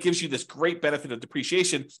government gives you this great benefit of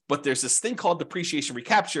depreciation, but there's this thing called depreciation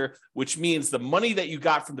recapture, which means the money that you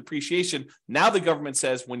got from depreciation, now the government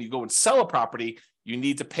says when you go and sell a property, you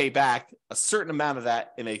need to pay back a certain amount of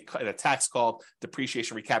that in a tax called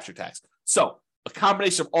depreciation recapture tax. So a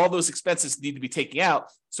combination of all those expenses need to be taken out.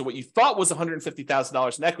 So what you thought was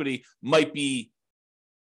 $150,000 in equity might be,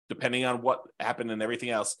 depending on what happened and everything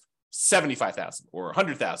else, $75,000 or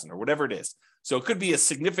 $100,000 or whatever it is. So it could be a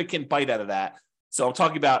significant bite out of that. So I'm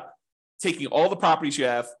talking about taking all the properties you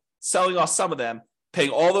have, selling off some of them, paying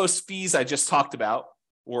all those fees I just talked about,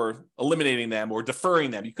 or eliminating them or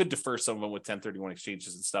deferring them. You could defer some of them with 1031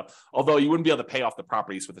 exchanges and stuff, although you wouldn't be able to pay off the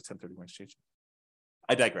properties with a 1031 exchange.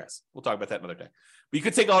 I digress. We'll talk about that another day. But you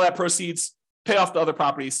could take all that proceeds, pay off the other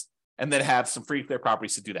properties, and then have some free clear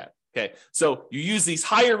properties to do that. Okay. So you use these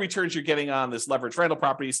higher returns you're getting on this leveraged rental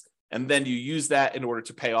properties, and then you use that in order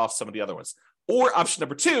to pay off some of the other ones. Or option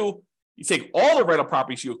number two, you take all the rental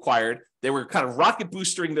properties you acquired, they were kind of rocket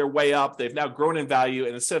boostering their way up. They've now grown in value.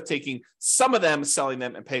 And instead of taking some of them, selling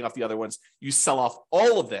them and paying off the other ones, you sell off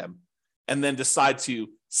all of them and then decide to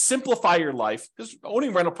simplify your life, because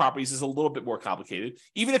owning rental properties is a little bit more complicated.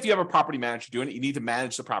 Even if you have a property manager doing it, you need to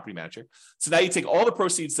manage the property manager. So now you take all the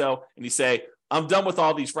proceeds though, and you say, I'm done with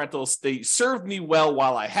all these rentals. They served me well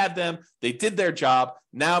while I had them. They did their job.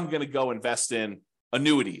 Now I'm going to go invest in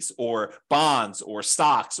annuities or bonds or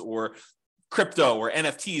stocks or crypto or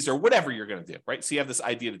NFTs or whatever you're going to do, right? So you have this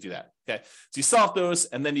idea to do that, okay? So you sell off those,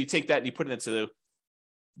 and then you take that and you put it into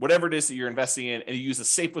whatever it is that you're investing in, and you use a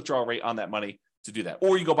safe withdrawal rate on that money to do that.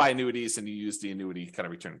 Or you go buy annuities and you use the annuity kind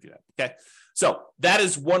of return to do that. Okay. So that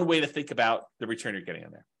is one way to think about the return you're getting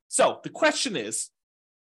on there. So the question is,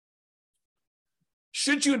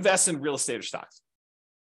 should you invest in real estate or stocks?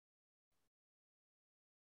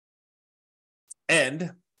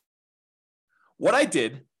 And what I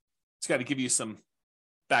did, it's got to give you some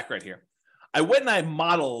background here. I went and I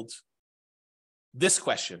modeled this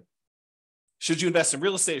question. Should you invest in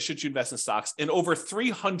real estate or should you invest in stocks in over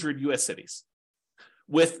 300 US cities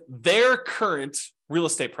with their current real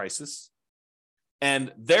estate prices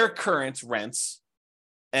and their current rents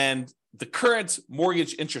and the current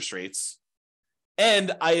mortgage interest rates.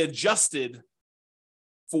 And I adjusted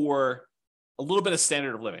for a little bit of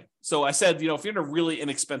standard of living. So I said, if you're in a really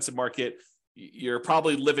inexpensive market, you're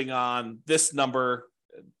probably living on this number,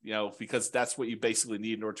 because that's what you basically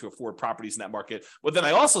need in order to afford properties in that market. But then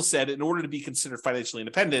I also said, in order to be considered financially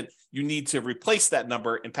independent, you need to replace that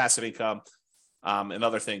number in passive income and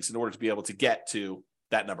other things in order to be able to get to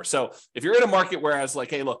that number. So if you're in a market where I was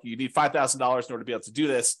like, hey, look, you need $5,000 in order to be able to do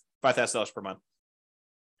this, $5,000 per month,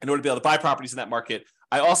 in order to be able to buy properties in that market,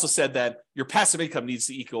 I also said that your passive income needs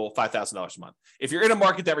to equal $5,000 a month. If you're in a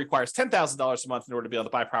market that requires $10,000 a month in order to be able to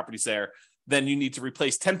buy properties there, then you need to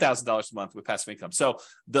replace $10,000 a month with passive income. So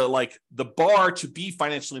the bar to be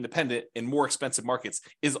financially independent in more expensive markets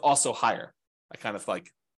is also higher. I kind of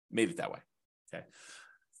made it that way. Okay.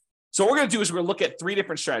 So what we're going to do is we're going to look at 3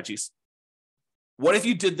 different strategies. What if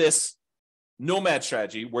you did this nomad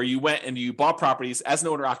strategy where you went and you bought properties as an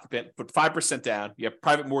owner occupant, put 5% down. You have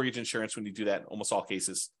private mortgage insurance when you do that in almost all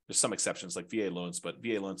cases. There's some exceptions like VA loans, but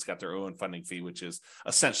VA loans got their own funding fee, which is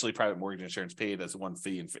essentially private mortgage insurance paid as one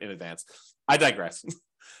fee in advance. I digress. So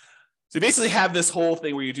you basically have this whole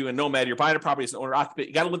thing where you do a nomad, you're buying a property as an owner occupant.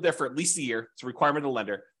 You got to live there for at least a year. It's a requirement of the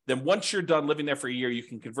lender. Then once you're done living there for a year, you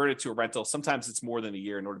can convert it to a rental. Sometimes it's more than a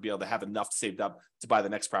year in order to be able to have enough saved up to buy the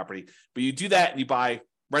next property. But you do that and you buy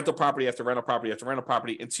rental property after rental property after rental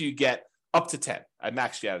property until you get up to 10. I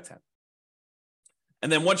maxed you out of 10. And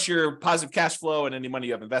then once your positive cash flow and any money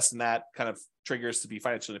you have invested in that kind of triggers to be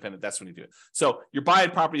financially independent, that's when you do it. So you're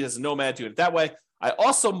buying property as a nomad, doing it that way. I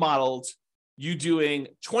also modeled you doing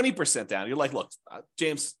 20% down. You're like, look,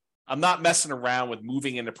 James, I'm not messing around with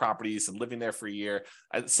moving into properties and living there for a year.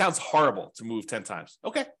 It sounds horrible to move 10 times.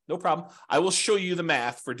 Okay, no problem. I will show you the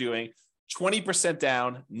math for doing 20%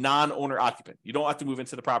 down, non-owner occupant. You don't have to move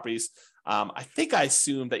into the properties. I think I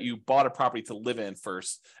assumed that you bought a property to live in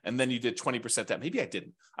first, and then you did 20% down. Maybe I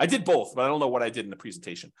didn't. I did both, but I don't know what I did in the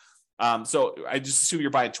presentation. So I just assume you're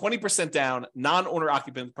buying 20% down, non-owner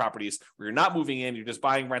occupant properties where you're not moving in, you're just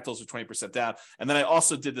buying rentals with 20% down. And then I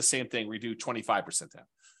also did the same thing where you do 25% down.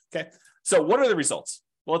 Okay. So what are the results?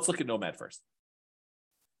 Well, let's look at Nomad first.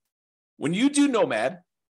 When you do Nomad,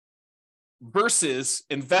 versus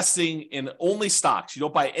investing in only stocks. You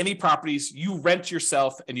don't buy any properties, you rent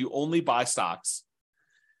yourself and you only buy stocks.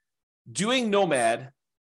 Doing Nomad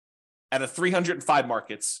at a 305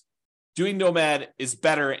 markets, doing Nomad is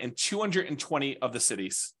better in 220 of the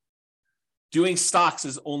cities. Doing stocks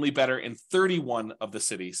is only better in 31 of the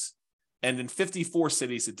cities. And in 54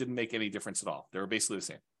 cities, it didn't make any difference at all. They were basically the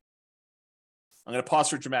same. I'm going to pause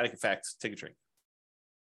for dramatic effect. Take a drink.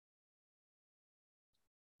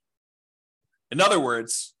 In other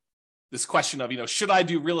words, this question of, should I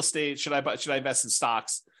do real estate? Should I invest in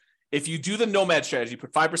stocks? If you do the nomad strategy,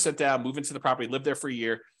 put 5% down, move into the property, live there for a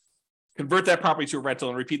year, convert that property to a rental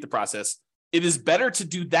and repeat the process, it is better to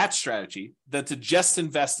do that strategy than to just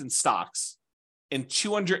invest in stocks in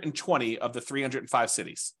 220 of the 305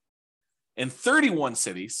 cities. In 31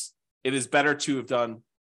 cities, it is better to have done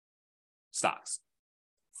stocks.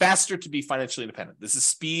 Faster to be financially independent. This is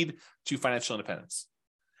speed to financial independence.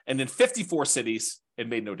 And in 54 cities, it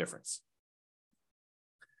made no difference.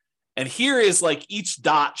 And here is each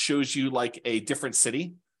dot shows you a different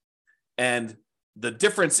city. And the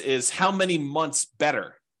difference is how many months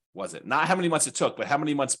better was it? Not how many months it took, but how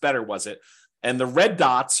many months better was it? And the red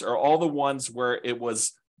dots are all the ones where it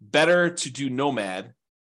was better to do Nomad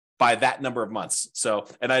by that number of months. So,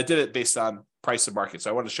 and I did it based on price of market. So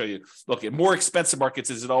I want to show you, look, in more expensive markets,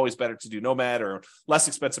 is it always better to do Nomad, or less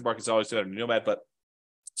expensive markets always better to do Nomad? But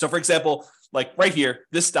so for example, right here,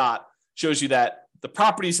 this dot shows you that the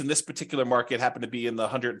properties in this particular market happen to be in the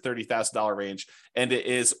 $130,000 range. And it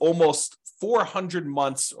is almost 400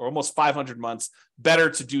 months or almost 500 months better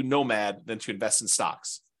to do Nomad than to invest in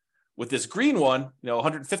stocks. With this green one,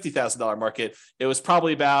 $150,000 market, it was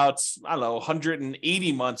probably about,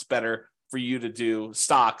 180 months better for you to do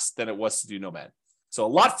stocks than it was to do Nomad. So a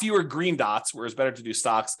lot fewer green dots, where it's better to do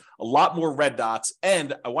stocks, a lot more red dots.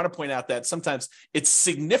 And I want to point out that sometimes it's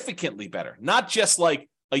significantly better, not just like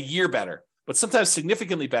a year better, but sometimes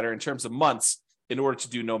significantly better in terms of months in order to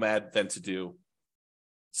do Nomad than to do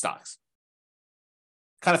stocks.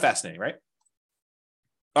 Kind of fascinating, right?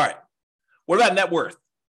 All right. What about net worth?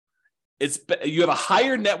 You have a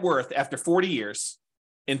higher net worth after 40 years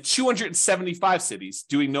in 275 cities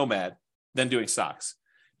doing Nomad than doing stocks.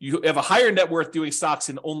 You have a higher net worth doing stocks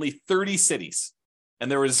in only 30 cities. And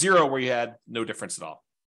there was 0 where you had no difference at all.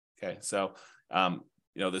 Okay. So,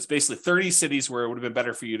 there's basically 30 cities where it would have been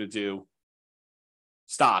better for you to do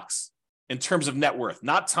stocks in terms of net worth,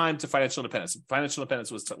 not time to financial independence. Financial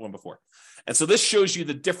independence was one before. And so this shows you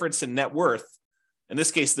the difference in net worth. In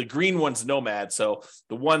this case, the green one's Nomad. So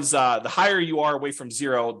the ones, the higher you are away from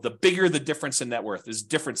 0, the bigger the difference in net worth is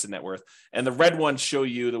difference in net worth. And the red ones show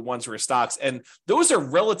you the ones where stocks. And those are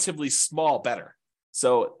relatively small better.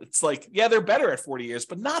 So it's like, yeah, they're better at 40 years,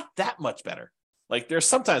 but not that much better. Like there's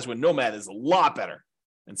sometimes when Nomad is a lot better.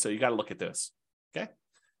 And so you got to look at this. Okay.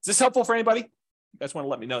 Is this helpful for anybody? You guys want to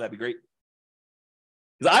let me know? That'd be great.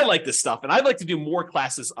 Because I like this stuff and I'd like to do more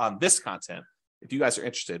classes on this content if you guys are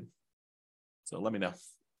interested. So let me know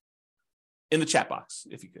in the chat box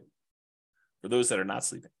if you could, for those that are not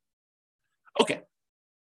sleeping. Okay.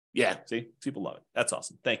 Yeah. See, people love it. That's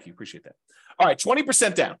awesome. Thank you. Appreciate that. All right.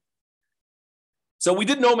 20% down. So we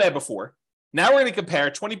did Nomad before. Now we're going to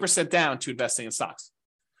compare 20% down to investing in stocks.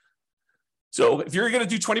 So if you're going to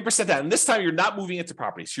do 20% down, and this time you're not moving into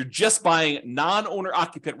properties, you're just buying non-owner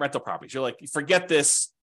occupant rental properties. You're like, forget this,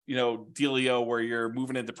 dealio where you're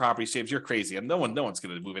moving into properties, James, you're crazy. And no one's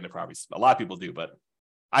going to move into properties. A lot of people do, but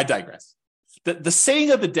I digress. The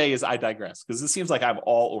saying of the day is I digress, because it seems like I'm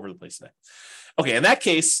all over the place today. Okay. In that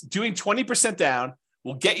case, doing 20% down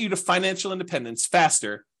will get you to financial independence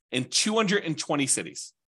faster in 220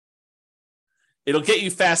 cities. It'll get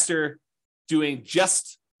you faster doing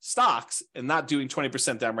just stocks and not doing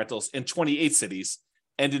 20% down rentals in 28 cities.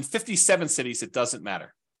 And in 57 cities, it doesn't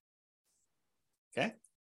matter. Okay.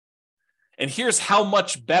 And here's how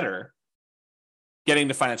much better getting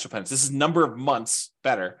to financial independence. This is number of months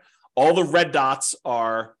better. All the red dots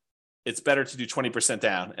are, it's better to do 20%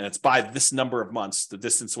 down, and it's by this number of months, the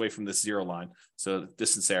distance away from this 0 line. So the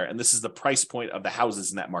distance there. And this is the price point of the houses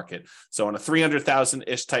in that market. So on a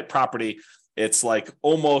 300,000-ish type property, it's like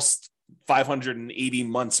almost 580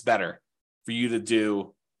 months better for you to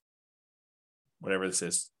do whatever this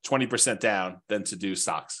is, 20% down than to do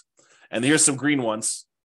stocks. And here's some green ones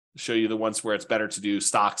to show you the ones where it's better to do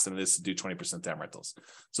stocks than it is to do 20% down rentals.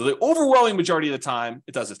 So the overwhelming majority of the time,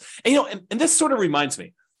 it does this. And and this sort of reminds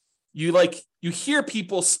me, you hear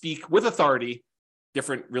people speak with authority,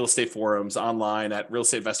 different real estate forums, online, at real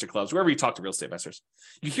estate investor clubs, wherever you talk to real estate investors.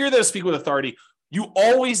 You hear them speak with authority. You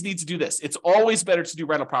always need to do this. It's always better to do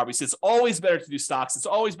rental properties. It's always better to do stocks. It's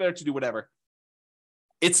always better to do whatever.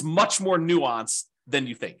 It's much more nuanced than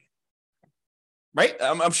you think, right?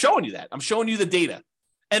 I'm showing you that. I'm showing you the data.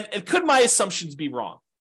 And could my assumptions be wrong?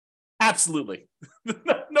 Absolutely.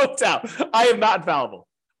 No doubt. I am not infallible.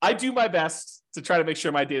 I do my best to try to make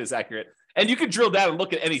sure my data is accurate. And you can drill down and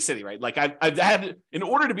look at any city, right? Like I've had, in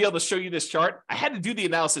order to be able to show you this chart, I had to do the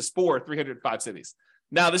analysis for 305 cities.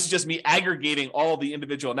 Now, this is just me aggregating all the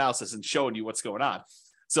individual analysis and showing you what's going on.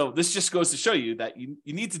 So this just goes to show you that you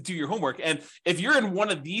need to do your homework. And if you're in one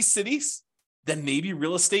of these cities, then maybe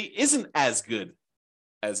real estate isn't as good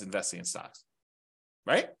as investing in stocks,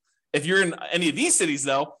 right? If you're in any of these cities,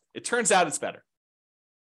 though, it turns out it's better.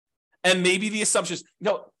 And maybe the assumptions,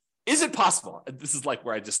 is it possible? This is like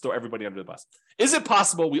where I just throw everybody under the bus. Is it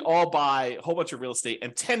possible we all buy a whole bunch of real estate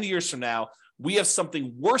and 10 years from now, we have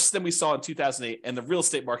something worse than we saw in 2008 and the real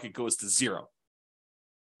estate market goes to 0?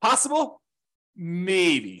 Possible?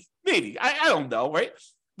 Maybe. I don't know, right?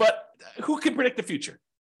 But who can predict the future?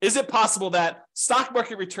 Is it possible that stock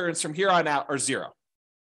market returns from here on out are 0?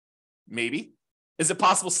 Maybe. Is it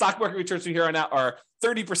possible stock market returns from here on out are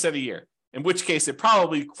 30% a year? In which case it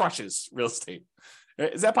probably crushes real estate.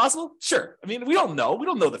 Is that possible? Sure. I mean, we don't know. We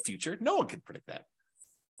don't know the future. No one can predict that.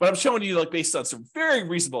 But I'm showing you based on some very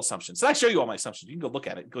reasonable assumptions. And I show you all my assumptions. You can go look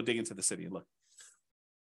at it, go dig into the city and look.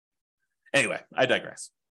 Anyway, I digress.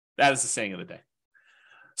 That is the saying of the day.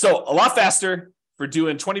 So a lot faster for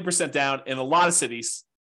doing 20% down in a lot of cities,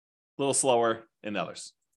 a little slower in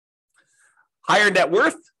others. Higher net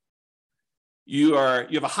worth. You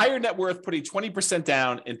have a higher net worth putting 20%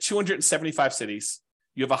 down in 275 cities.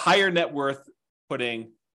 You have a higher net worth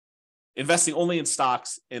investing only in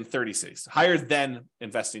stocks in 30 cities, higher than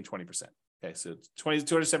investing 20%. Okay, so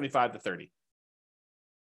 275 to 30.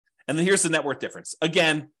 And then here's the net worth difference.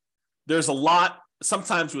 Again, there's a lot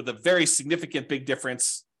sometimes with a very significant big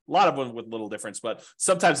difference, a lot of them with little difference, but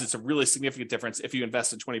sometimes it's a really significant difference if you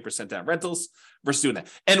invest in 20% down rentals versus doing that.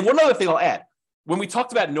 And one other thing I'll add, when we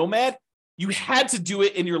talked about Nomad, you had to do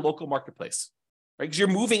it in your local marketplace, right? Because you're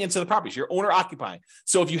moving into the properties, you're owner occupying.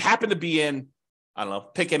 So if you happen to be in, I don't know,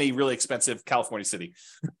 pick any really expensive California city,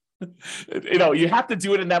 you have to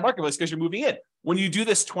do it in that marketplace because you're moving in. When you do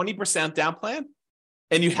this 20% down plan,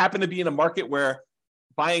 and you happen to be in a market where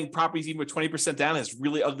buying properties even with 20% down has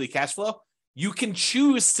really ugly cash flow, you can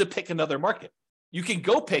choose to pick another market. You can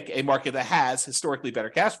go pick a market that has historically better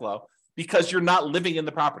cash flow because you're not living in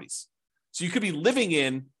the properties. So you could be living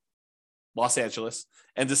in Los Angeles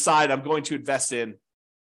and decide I'm going to invest in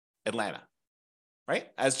Atlanta, right?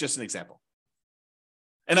 As just an example.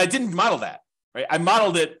 And I didn't model that, right? I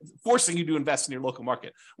modeled it forcing you to invest in your local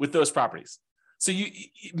market with those properties. So you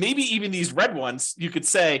maybe even these red ones, you could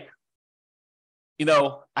say,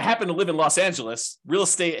 I happen to live in Los Angeles. Real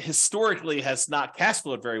estate historically has not cash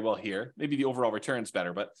flowed very well here. Maybe the overall return's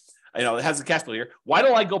better, but it hasn't cash flow here. Why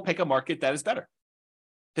don't I go pick a market that is better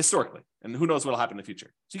historically? And who knows what will happen in the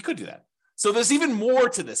future. So you could do that. So there's even more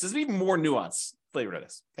to this. There's even more nuance flavor to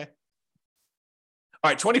this. Okay.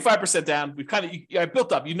 All right, 25% down. We've I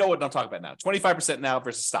built up. You know what I'm talking about now. 25% now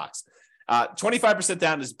versus stocks. 25%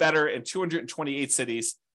 down is better in 228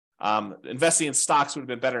 cities. Investing in stocks would have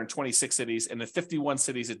been better in 26 cities, and in 51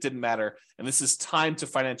 cities, it didn't matter. And this is time to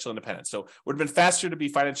financial independence. So it would have been faster to be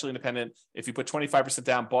financially independent if you put 25%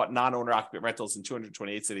 down, bought non-owner occupant rentals in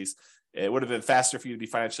 228 cities. It would have been faster for you to be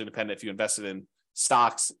financially independent if you invested in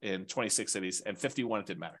stocks in 26 cities, and 51, it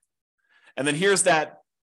didn't matter. And then here's that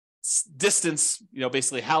distance,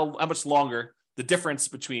 basically how much longer the difference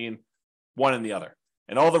between one and the other.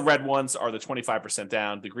 And all the red ones are the 25%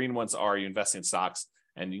 down. The green ones are you investing in stocks.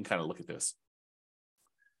 And you can kind of look at this.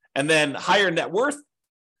 And then higher net worth.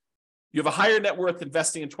 You have a higher net worth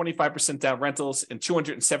investing in 25% down rentals in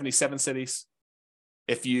 277 cities.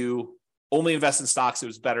 If you only invest in stocks, it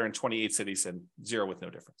was better in 28 cities and 0 with no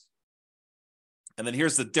difference. And then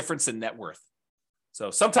here's the difference in net worth.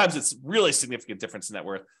 So sometimes it's really significant difference in net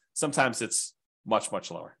worth. Sometimes it's much,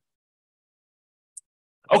 much lower.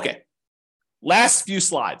 Okay. Last few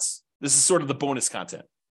slides. This is sort of the bonus content.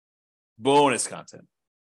 Bonus content.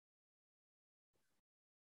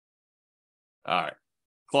 All right.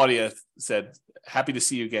 Claudia said, happy to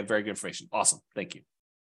see you again. Very good information. Awesome. Thank you.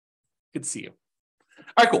 Good to see you.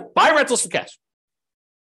 All right, cool. Buy rentals for cash.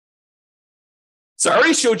 So I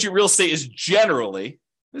already showed you real estate is generally,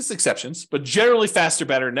 there's exceptions, but generally faster,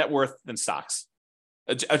 better net worth than stocks.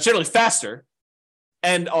 Generally faster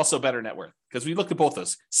and also better net worth, because we looked at both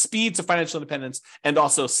those, speed to financial independence and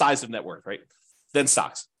also size of net worth, right? Than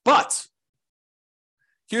stocks. But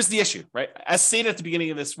here's the issue, right? As stated at the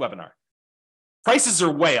beginning of this webinar, prices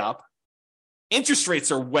are way up, interest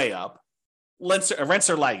rates are way up, rents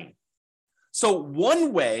are lagging. So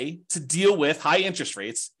one way to deal with high interest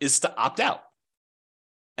rates is to opt out.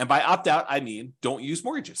 And by opt out, I mean don't use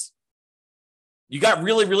mortgages. You got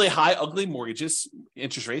really, really high, ugly mortgages,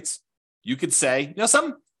 interest rates. You could say,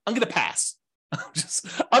 something, I'm going to pass.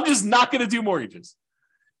 I'm just not going to do mortgages.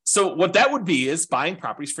 So what that would be is buying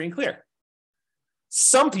properties free and clear.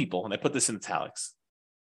 Some people, and I put this in italics,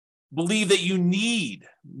 believe that you need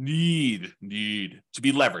to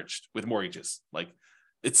be leveraged with mortgages. Like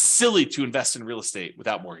it's silly to invest in real estate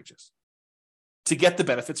without mortgages to get the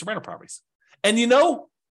benefits of rental properties. And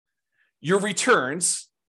your returns,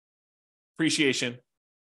 appreciation,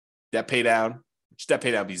 debt pay down, which debt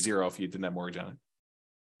pay down would be 0 if you didn't have mortgage on it,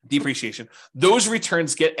 depreciation, those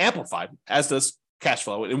returns get amplified, as does cash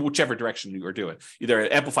flow in whichever direction you are doing,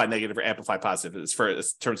 either amplified negative or amplified positive as far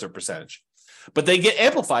as terms of percentage. But they get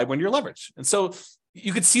amplified when you're leveraged. And so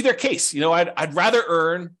you could see their case. I'd rather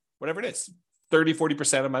earn whatever it is, 30,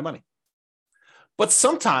 40% of my money. But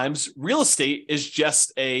sometimes real estate is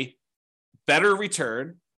just a better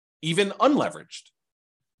return, even unleveraged.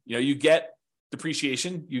 You get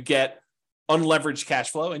depreciation, you get unleveraged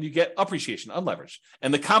cash flow, and you get appreciation unleveraged.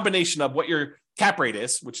 And the combination of what your cap rate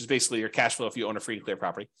is, which is basically your cash flow if you own a free and clear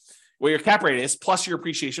property, what your cap rate is, plus your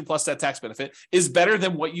appreciation, plus that tax benefit, is better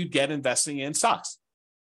than what you'd get investing in stocks.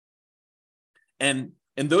 And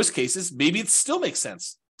in those cases, maybe it still makes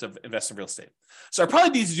sense to invest in real estate. So I probably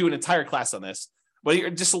need to do an entire class on this, but here,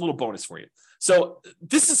 just a little bonus for you. So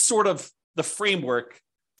this is sort of the framework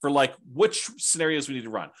for which scenarios we need to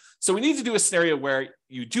run. So we need to do a scenario where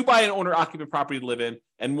you do buy an owner occupant property to live in,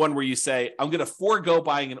 and one where you say, I'm going to forego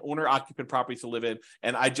buying an owner occupant property to live in,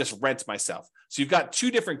 and I just rent myself. So you've got two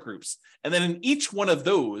different groups. And then in each one of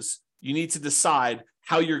those, you need to decide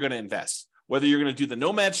how you're going to invest, whether you're going to do the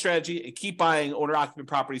nomad strategy and keep buying owner occupant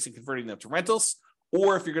properties and converting them to rentals,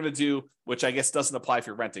 or if you're going to do, which I guess doesn't apply if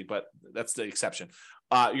you're renting, but that's the exception.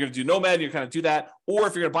 You're going to do nomad, you're going to do that. Or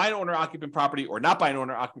if you're going to buy an owner-occupant property or not buy an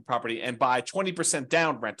owner-occupant property and buy 20%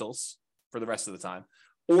 down rentals for the rest of the time,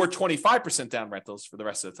 or 25% down rentals for the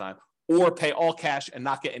rest of the time, or pay all cash and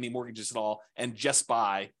not get any mortgages at all and just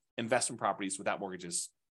buy investment properties without mortgages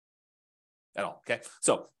at all, okay?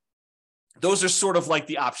 So those are sort of like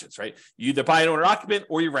the options, right? You either buy an owner-occupant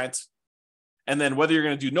or you rent, and then whether you're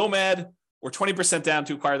going to do nomad or 20% down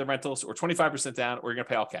to acquire the rentals or 25% down, or you're going to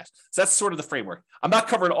pay all cash. So that's sort of the framework. I'm not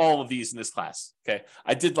covering all of these in this class, okay?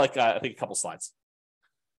 I did I think a couple slides.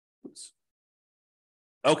 Oops.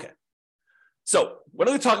 Okay. So what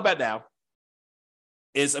I'm going to talk about now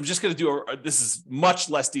is I'm just going to do this is much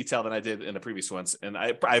less detail than I did in the previous ones, and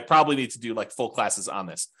I probably need to do like full classes on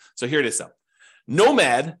this. So here it is though.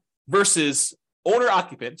 Nomad versus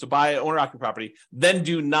owner-occupant, so buy an owner-occupant property, then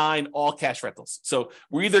do 9 all-cash rentals. So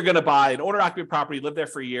we're either going to buy an owner-occupant property, live there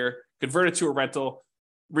for a year, convert it to a rental,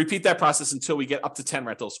 repeat that process until we get up to 10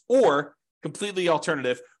 rentals, or completely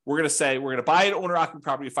alternative, we're going to say we're going to buy an owner-occupant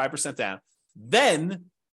property 5% down, then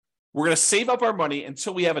we're going to save up our money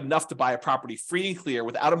until we have enough to buy a property free and clear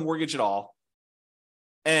without a mortgage at all.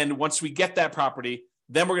 And once we get that property,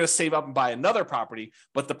 then we're going to save up and buy another property,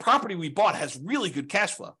 but the property we bought has really good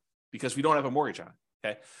cash flow because we don't have a mortgage on it,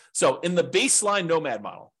 okay? So in the baseline nomad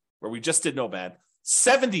model, where we just did nomad,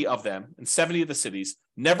 70 of them in 70 of the cities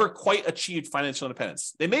never quite achieved financial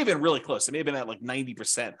independence. They may have been really close. They may have been at like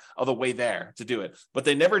 90% of the way there to do it, but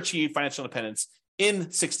they never achieved financial independence in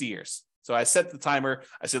 60 years. So I set the timer.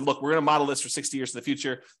 I said, look, we're going to model this for 60 years in the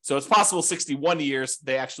future. So it's possible 61 years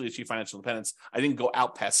they actually achieve financial independence. I didn't go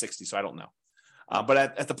out past 60, so I don't know. But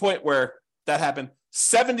at the point where that happened,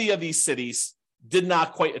 70 of these cities did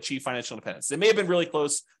not quite achieve financial independence. They may have been really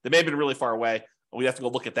close. They may have been really far away. We'd have to go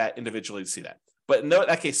look at that individually to see that. But in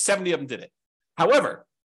that case, 70 of them did it. However,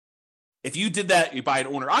 if you did that, you buy an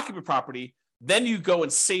owner-occupant property, then you go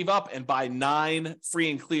and save up and buy 9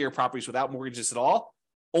 free and clear properties without mortgages at all.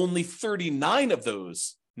 Only 39 of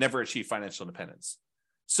those never achieved financial independence.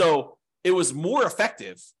 So it was more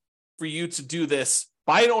effective for you to do this,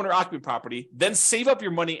 buy an owner-occupant property, then save up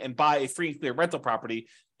your money and buy a free and clear rental property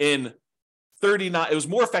in 39. It was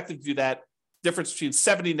more effective to do that. Difference between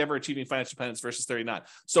 70 never achieving financial independence versus 39.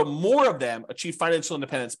 So more of them achieve financial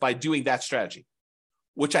independence by doing that strategy,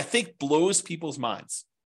 which I think blows people's minds.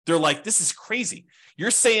 They're like, this is crazy.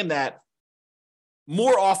 You're saying that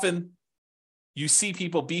more often you see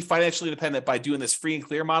people be financially independent by doing this free and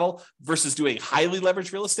clear model versus doing highly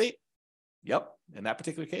leveraged real estate? Yep, in that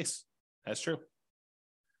particular case, that's true.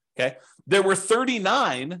 Okay, there were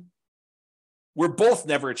 39 where both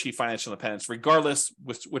never achieved financial independence, regardless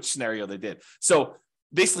which scenario they did. So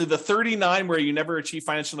basically the 39 where you never achieve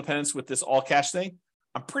financial independence with this all cash thing,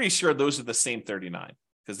 I'm pretty sure those are the same 39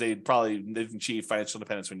 because they probably didn't achieve financial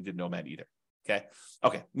independence when you did nomad either.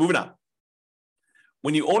 Okay, moving on.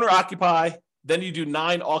 When you own or occupy, then you do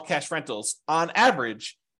 9 all cash rentals. On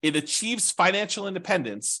average, it achieves financial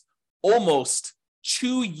independence almost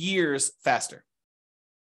 2 years faster.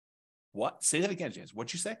 What? Say that again, James.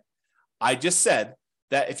 What'd you say? I just said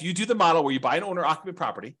that if you do the model where you buy an owner-occupant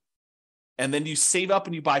property and then you save up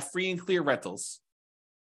and you buy free and clear rentals,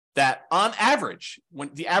 that on average,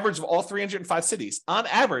 when the average of all 305 cities, on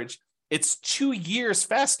average, it's 2 years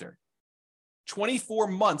faster, 24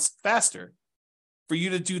 months faster for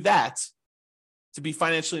you to do that to be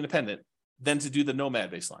financially independent than to do the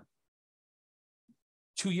nomad baseline.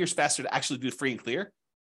 2 years faster to actually do free and clear?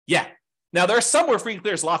 Yeah. Now, there are some where free and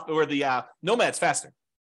clear is where the nomad's faster.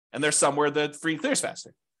 And there's some where the free and clear is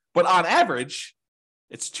faster. But on average,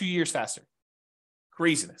 it's 2 years faster.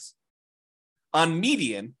 Craziness. On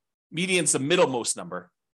median's the middlemost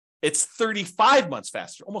number. It's 35 months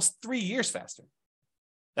faster, almost 3 years faster.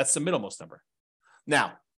 That's the middlemost number.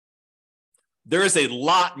 Now, there is a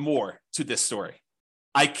lot more to this story.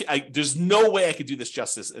 There's no way I could do this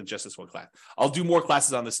justice in just this one class. I'll do more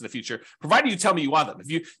classes on this in the future, provided you tell me you want them.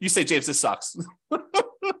 If you say, James, this sucks.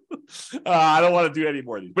 I don't want to do any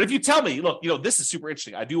more of these. But if you tell me, look, this is super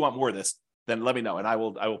interesting, I do want more of this, then let me know, and I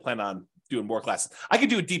will plan on doing more classes. I could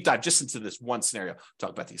do a deep dive just into this one scenario,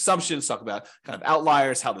 talk about the assumptions, talk about kind of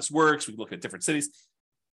outliers, how this works. We look at different cities.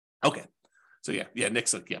 Okay. So yeah,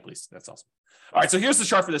 Nick's like, yeah, please. That's awesome. All right. So here's the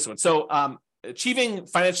chart for this one. So achieving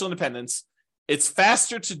financial independence, it's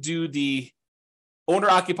faster to do the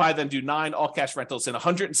owner-occupy than do 9 all-cash rentals in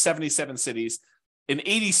 177 cities. In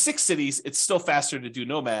 86 cities, it's still faster to do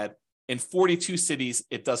nomad. In 42 cities,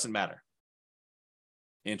 it doesn't matter.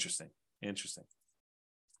 Interesting.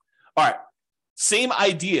 All right. Same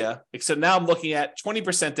idea, except now I'm looking at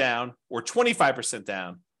 20% down or 25%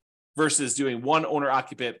 down versus doing one owner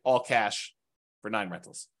occupant, all cash for 9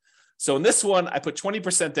 rentals. So in this one, I put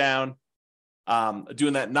 20% down,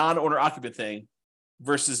 doing that non-owner occupant thing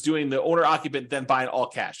versus doing the owner occupant, then buying all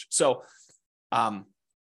cash. So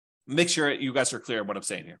make sure you guys are clear on what I'm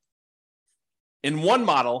saying here. In one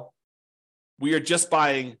model, we are just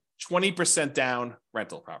buying 20% down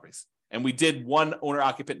rental properties. And we did one owner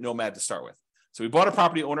occupant nomad to start with. So we bought a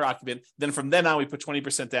property owner occupant. Then from then on, we put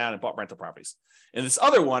 20% down and bought rental properties. In this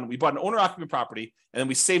other one, we bought an owner occupant property and then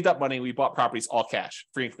we saved up money and we bought properties all cash,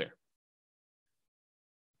 free and clear.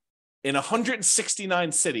 In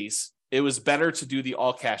 169 cities, it was better to do the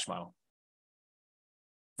all cash model.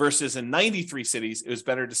 Versus in 93 cities, it was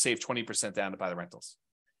better to save 20% down to buy the rentals.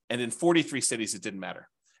 And in 43 cities, it didn't matter.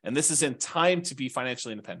 And this is in time to be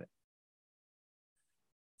financially independent.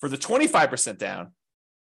 For the 25% down,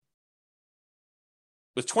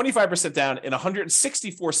 with 25% down in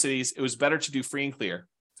 164 cities, it was better to do free and clear,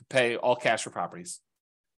 to pay all cash for properties.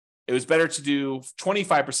 It was better to do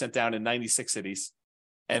 25% down in 96 cities,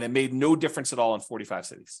 and it made no difference at all in 45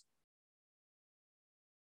 cities.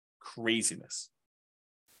 Craziness.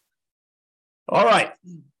 All right.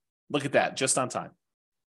 Look at that, just on time.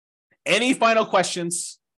 Any final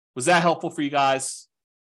questions? Was that helpful for you guys?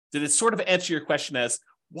 Did it sort of answer your question as,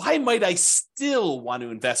 why might I still want to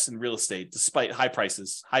invest in real estate despite high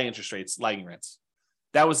prices, high interest rates, lagging rents?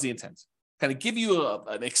 That was the intent. Kind of give you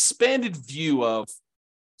an expanded view of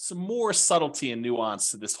some more subtlety and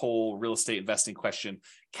nuance to this whole real estate investing question.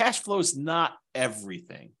 Cash flow is not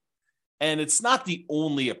everything. And it's not the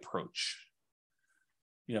only approach.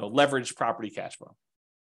 Leverage property cash flow.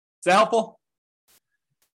 Is that helpful?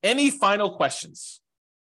 Any final questions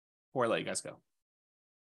before I let you guys go?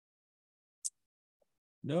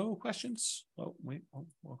 No questions? Oh, wait,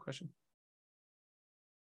 one question.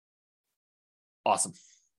 Awesome.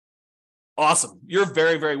 You're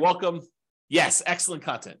very, very welcome. Yes, excellent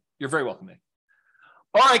content. You're very welcome, Nick.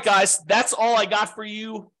 All right, guys, that's all I got for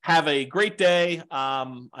you. Have a great day.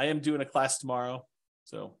 I am doing a class tomorrow,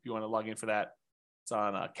 so if you want to log in for that, it's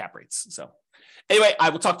on cap rates. So anyway,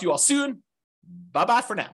 I will talk to you all soon. Bye-bye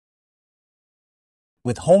for now.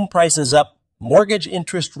 With home prices up, mortgage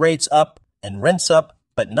interest rates up, and rents up,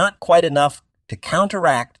 but not quite enough to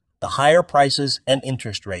counteract the higher prices and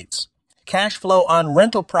interest rates. Cash flow on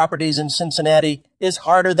rental properties in Cincinnati is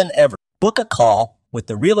harder than ever. Book a call with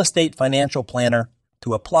the Real Estate Financial Planner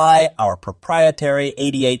to apply our proprietary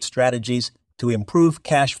 88 strategies to improve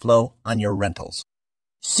cash flow on your rentals.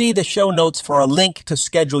 See the show notes for a link to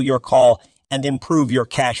schedule your call and improve your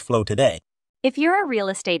cash flow today. If you're a real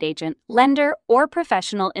estate agent, lender, or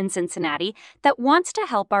professional in Cincinnati that wants to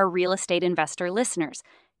help our real estate investor listeners,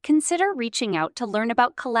 consider reaching out to learn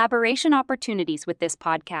about collaboration opportunities with this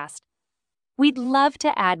podcast. We'd love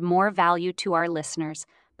to add more value to our listeners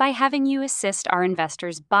by having you assist our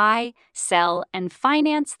investors buy, sell, and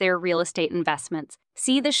finance their real estate investments.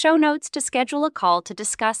 See the show notes to schedule a call to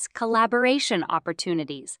discuss collaboration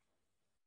opportunities.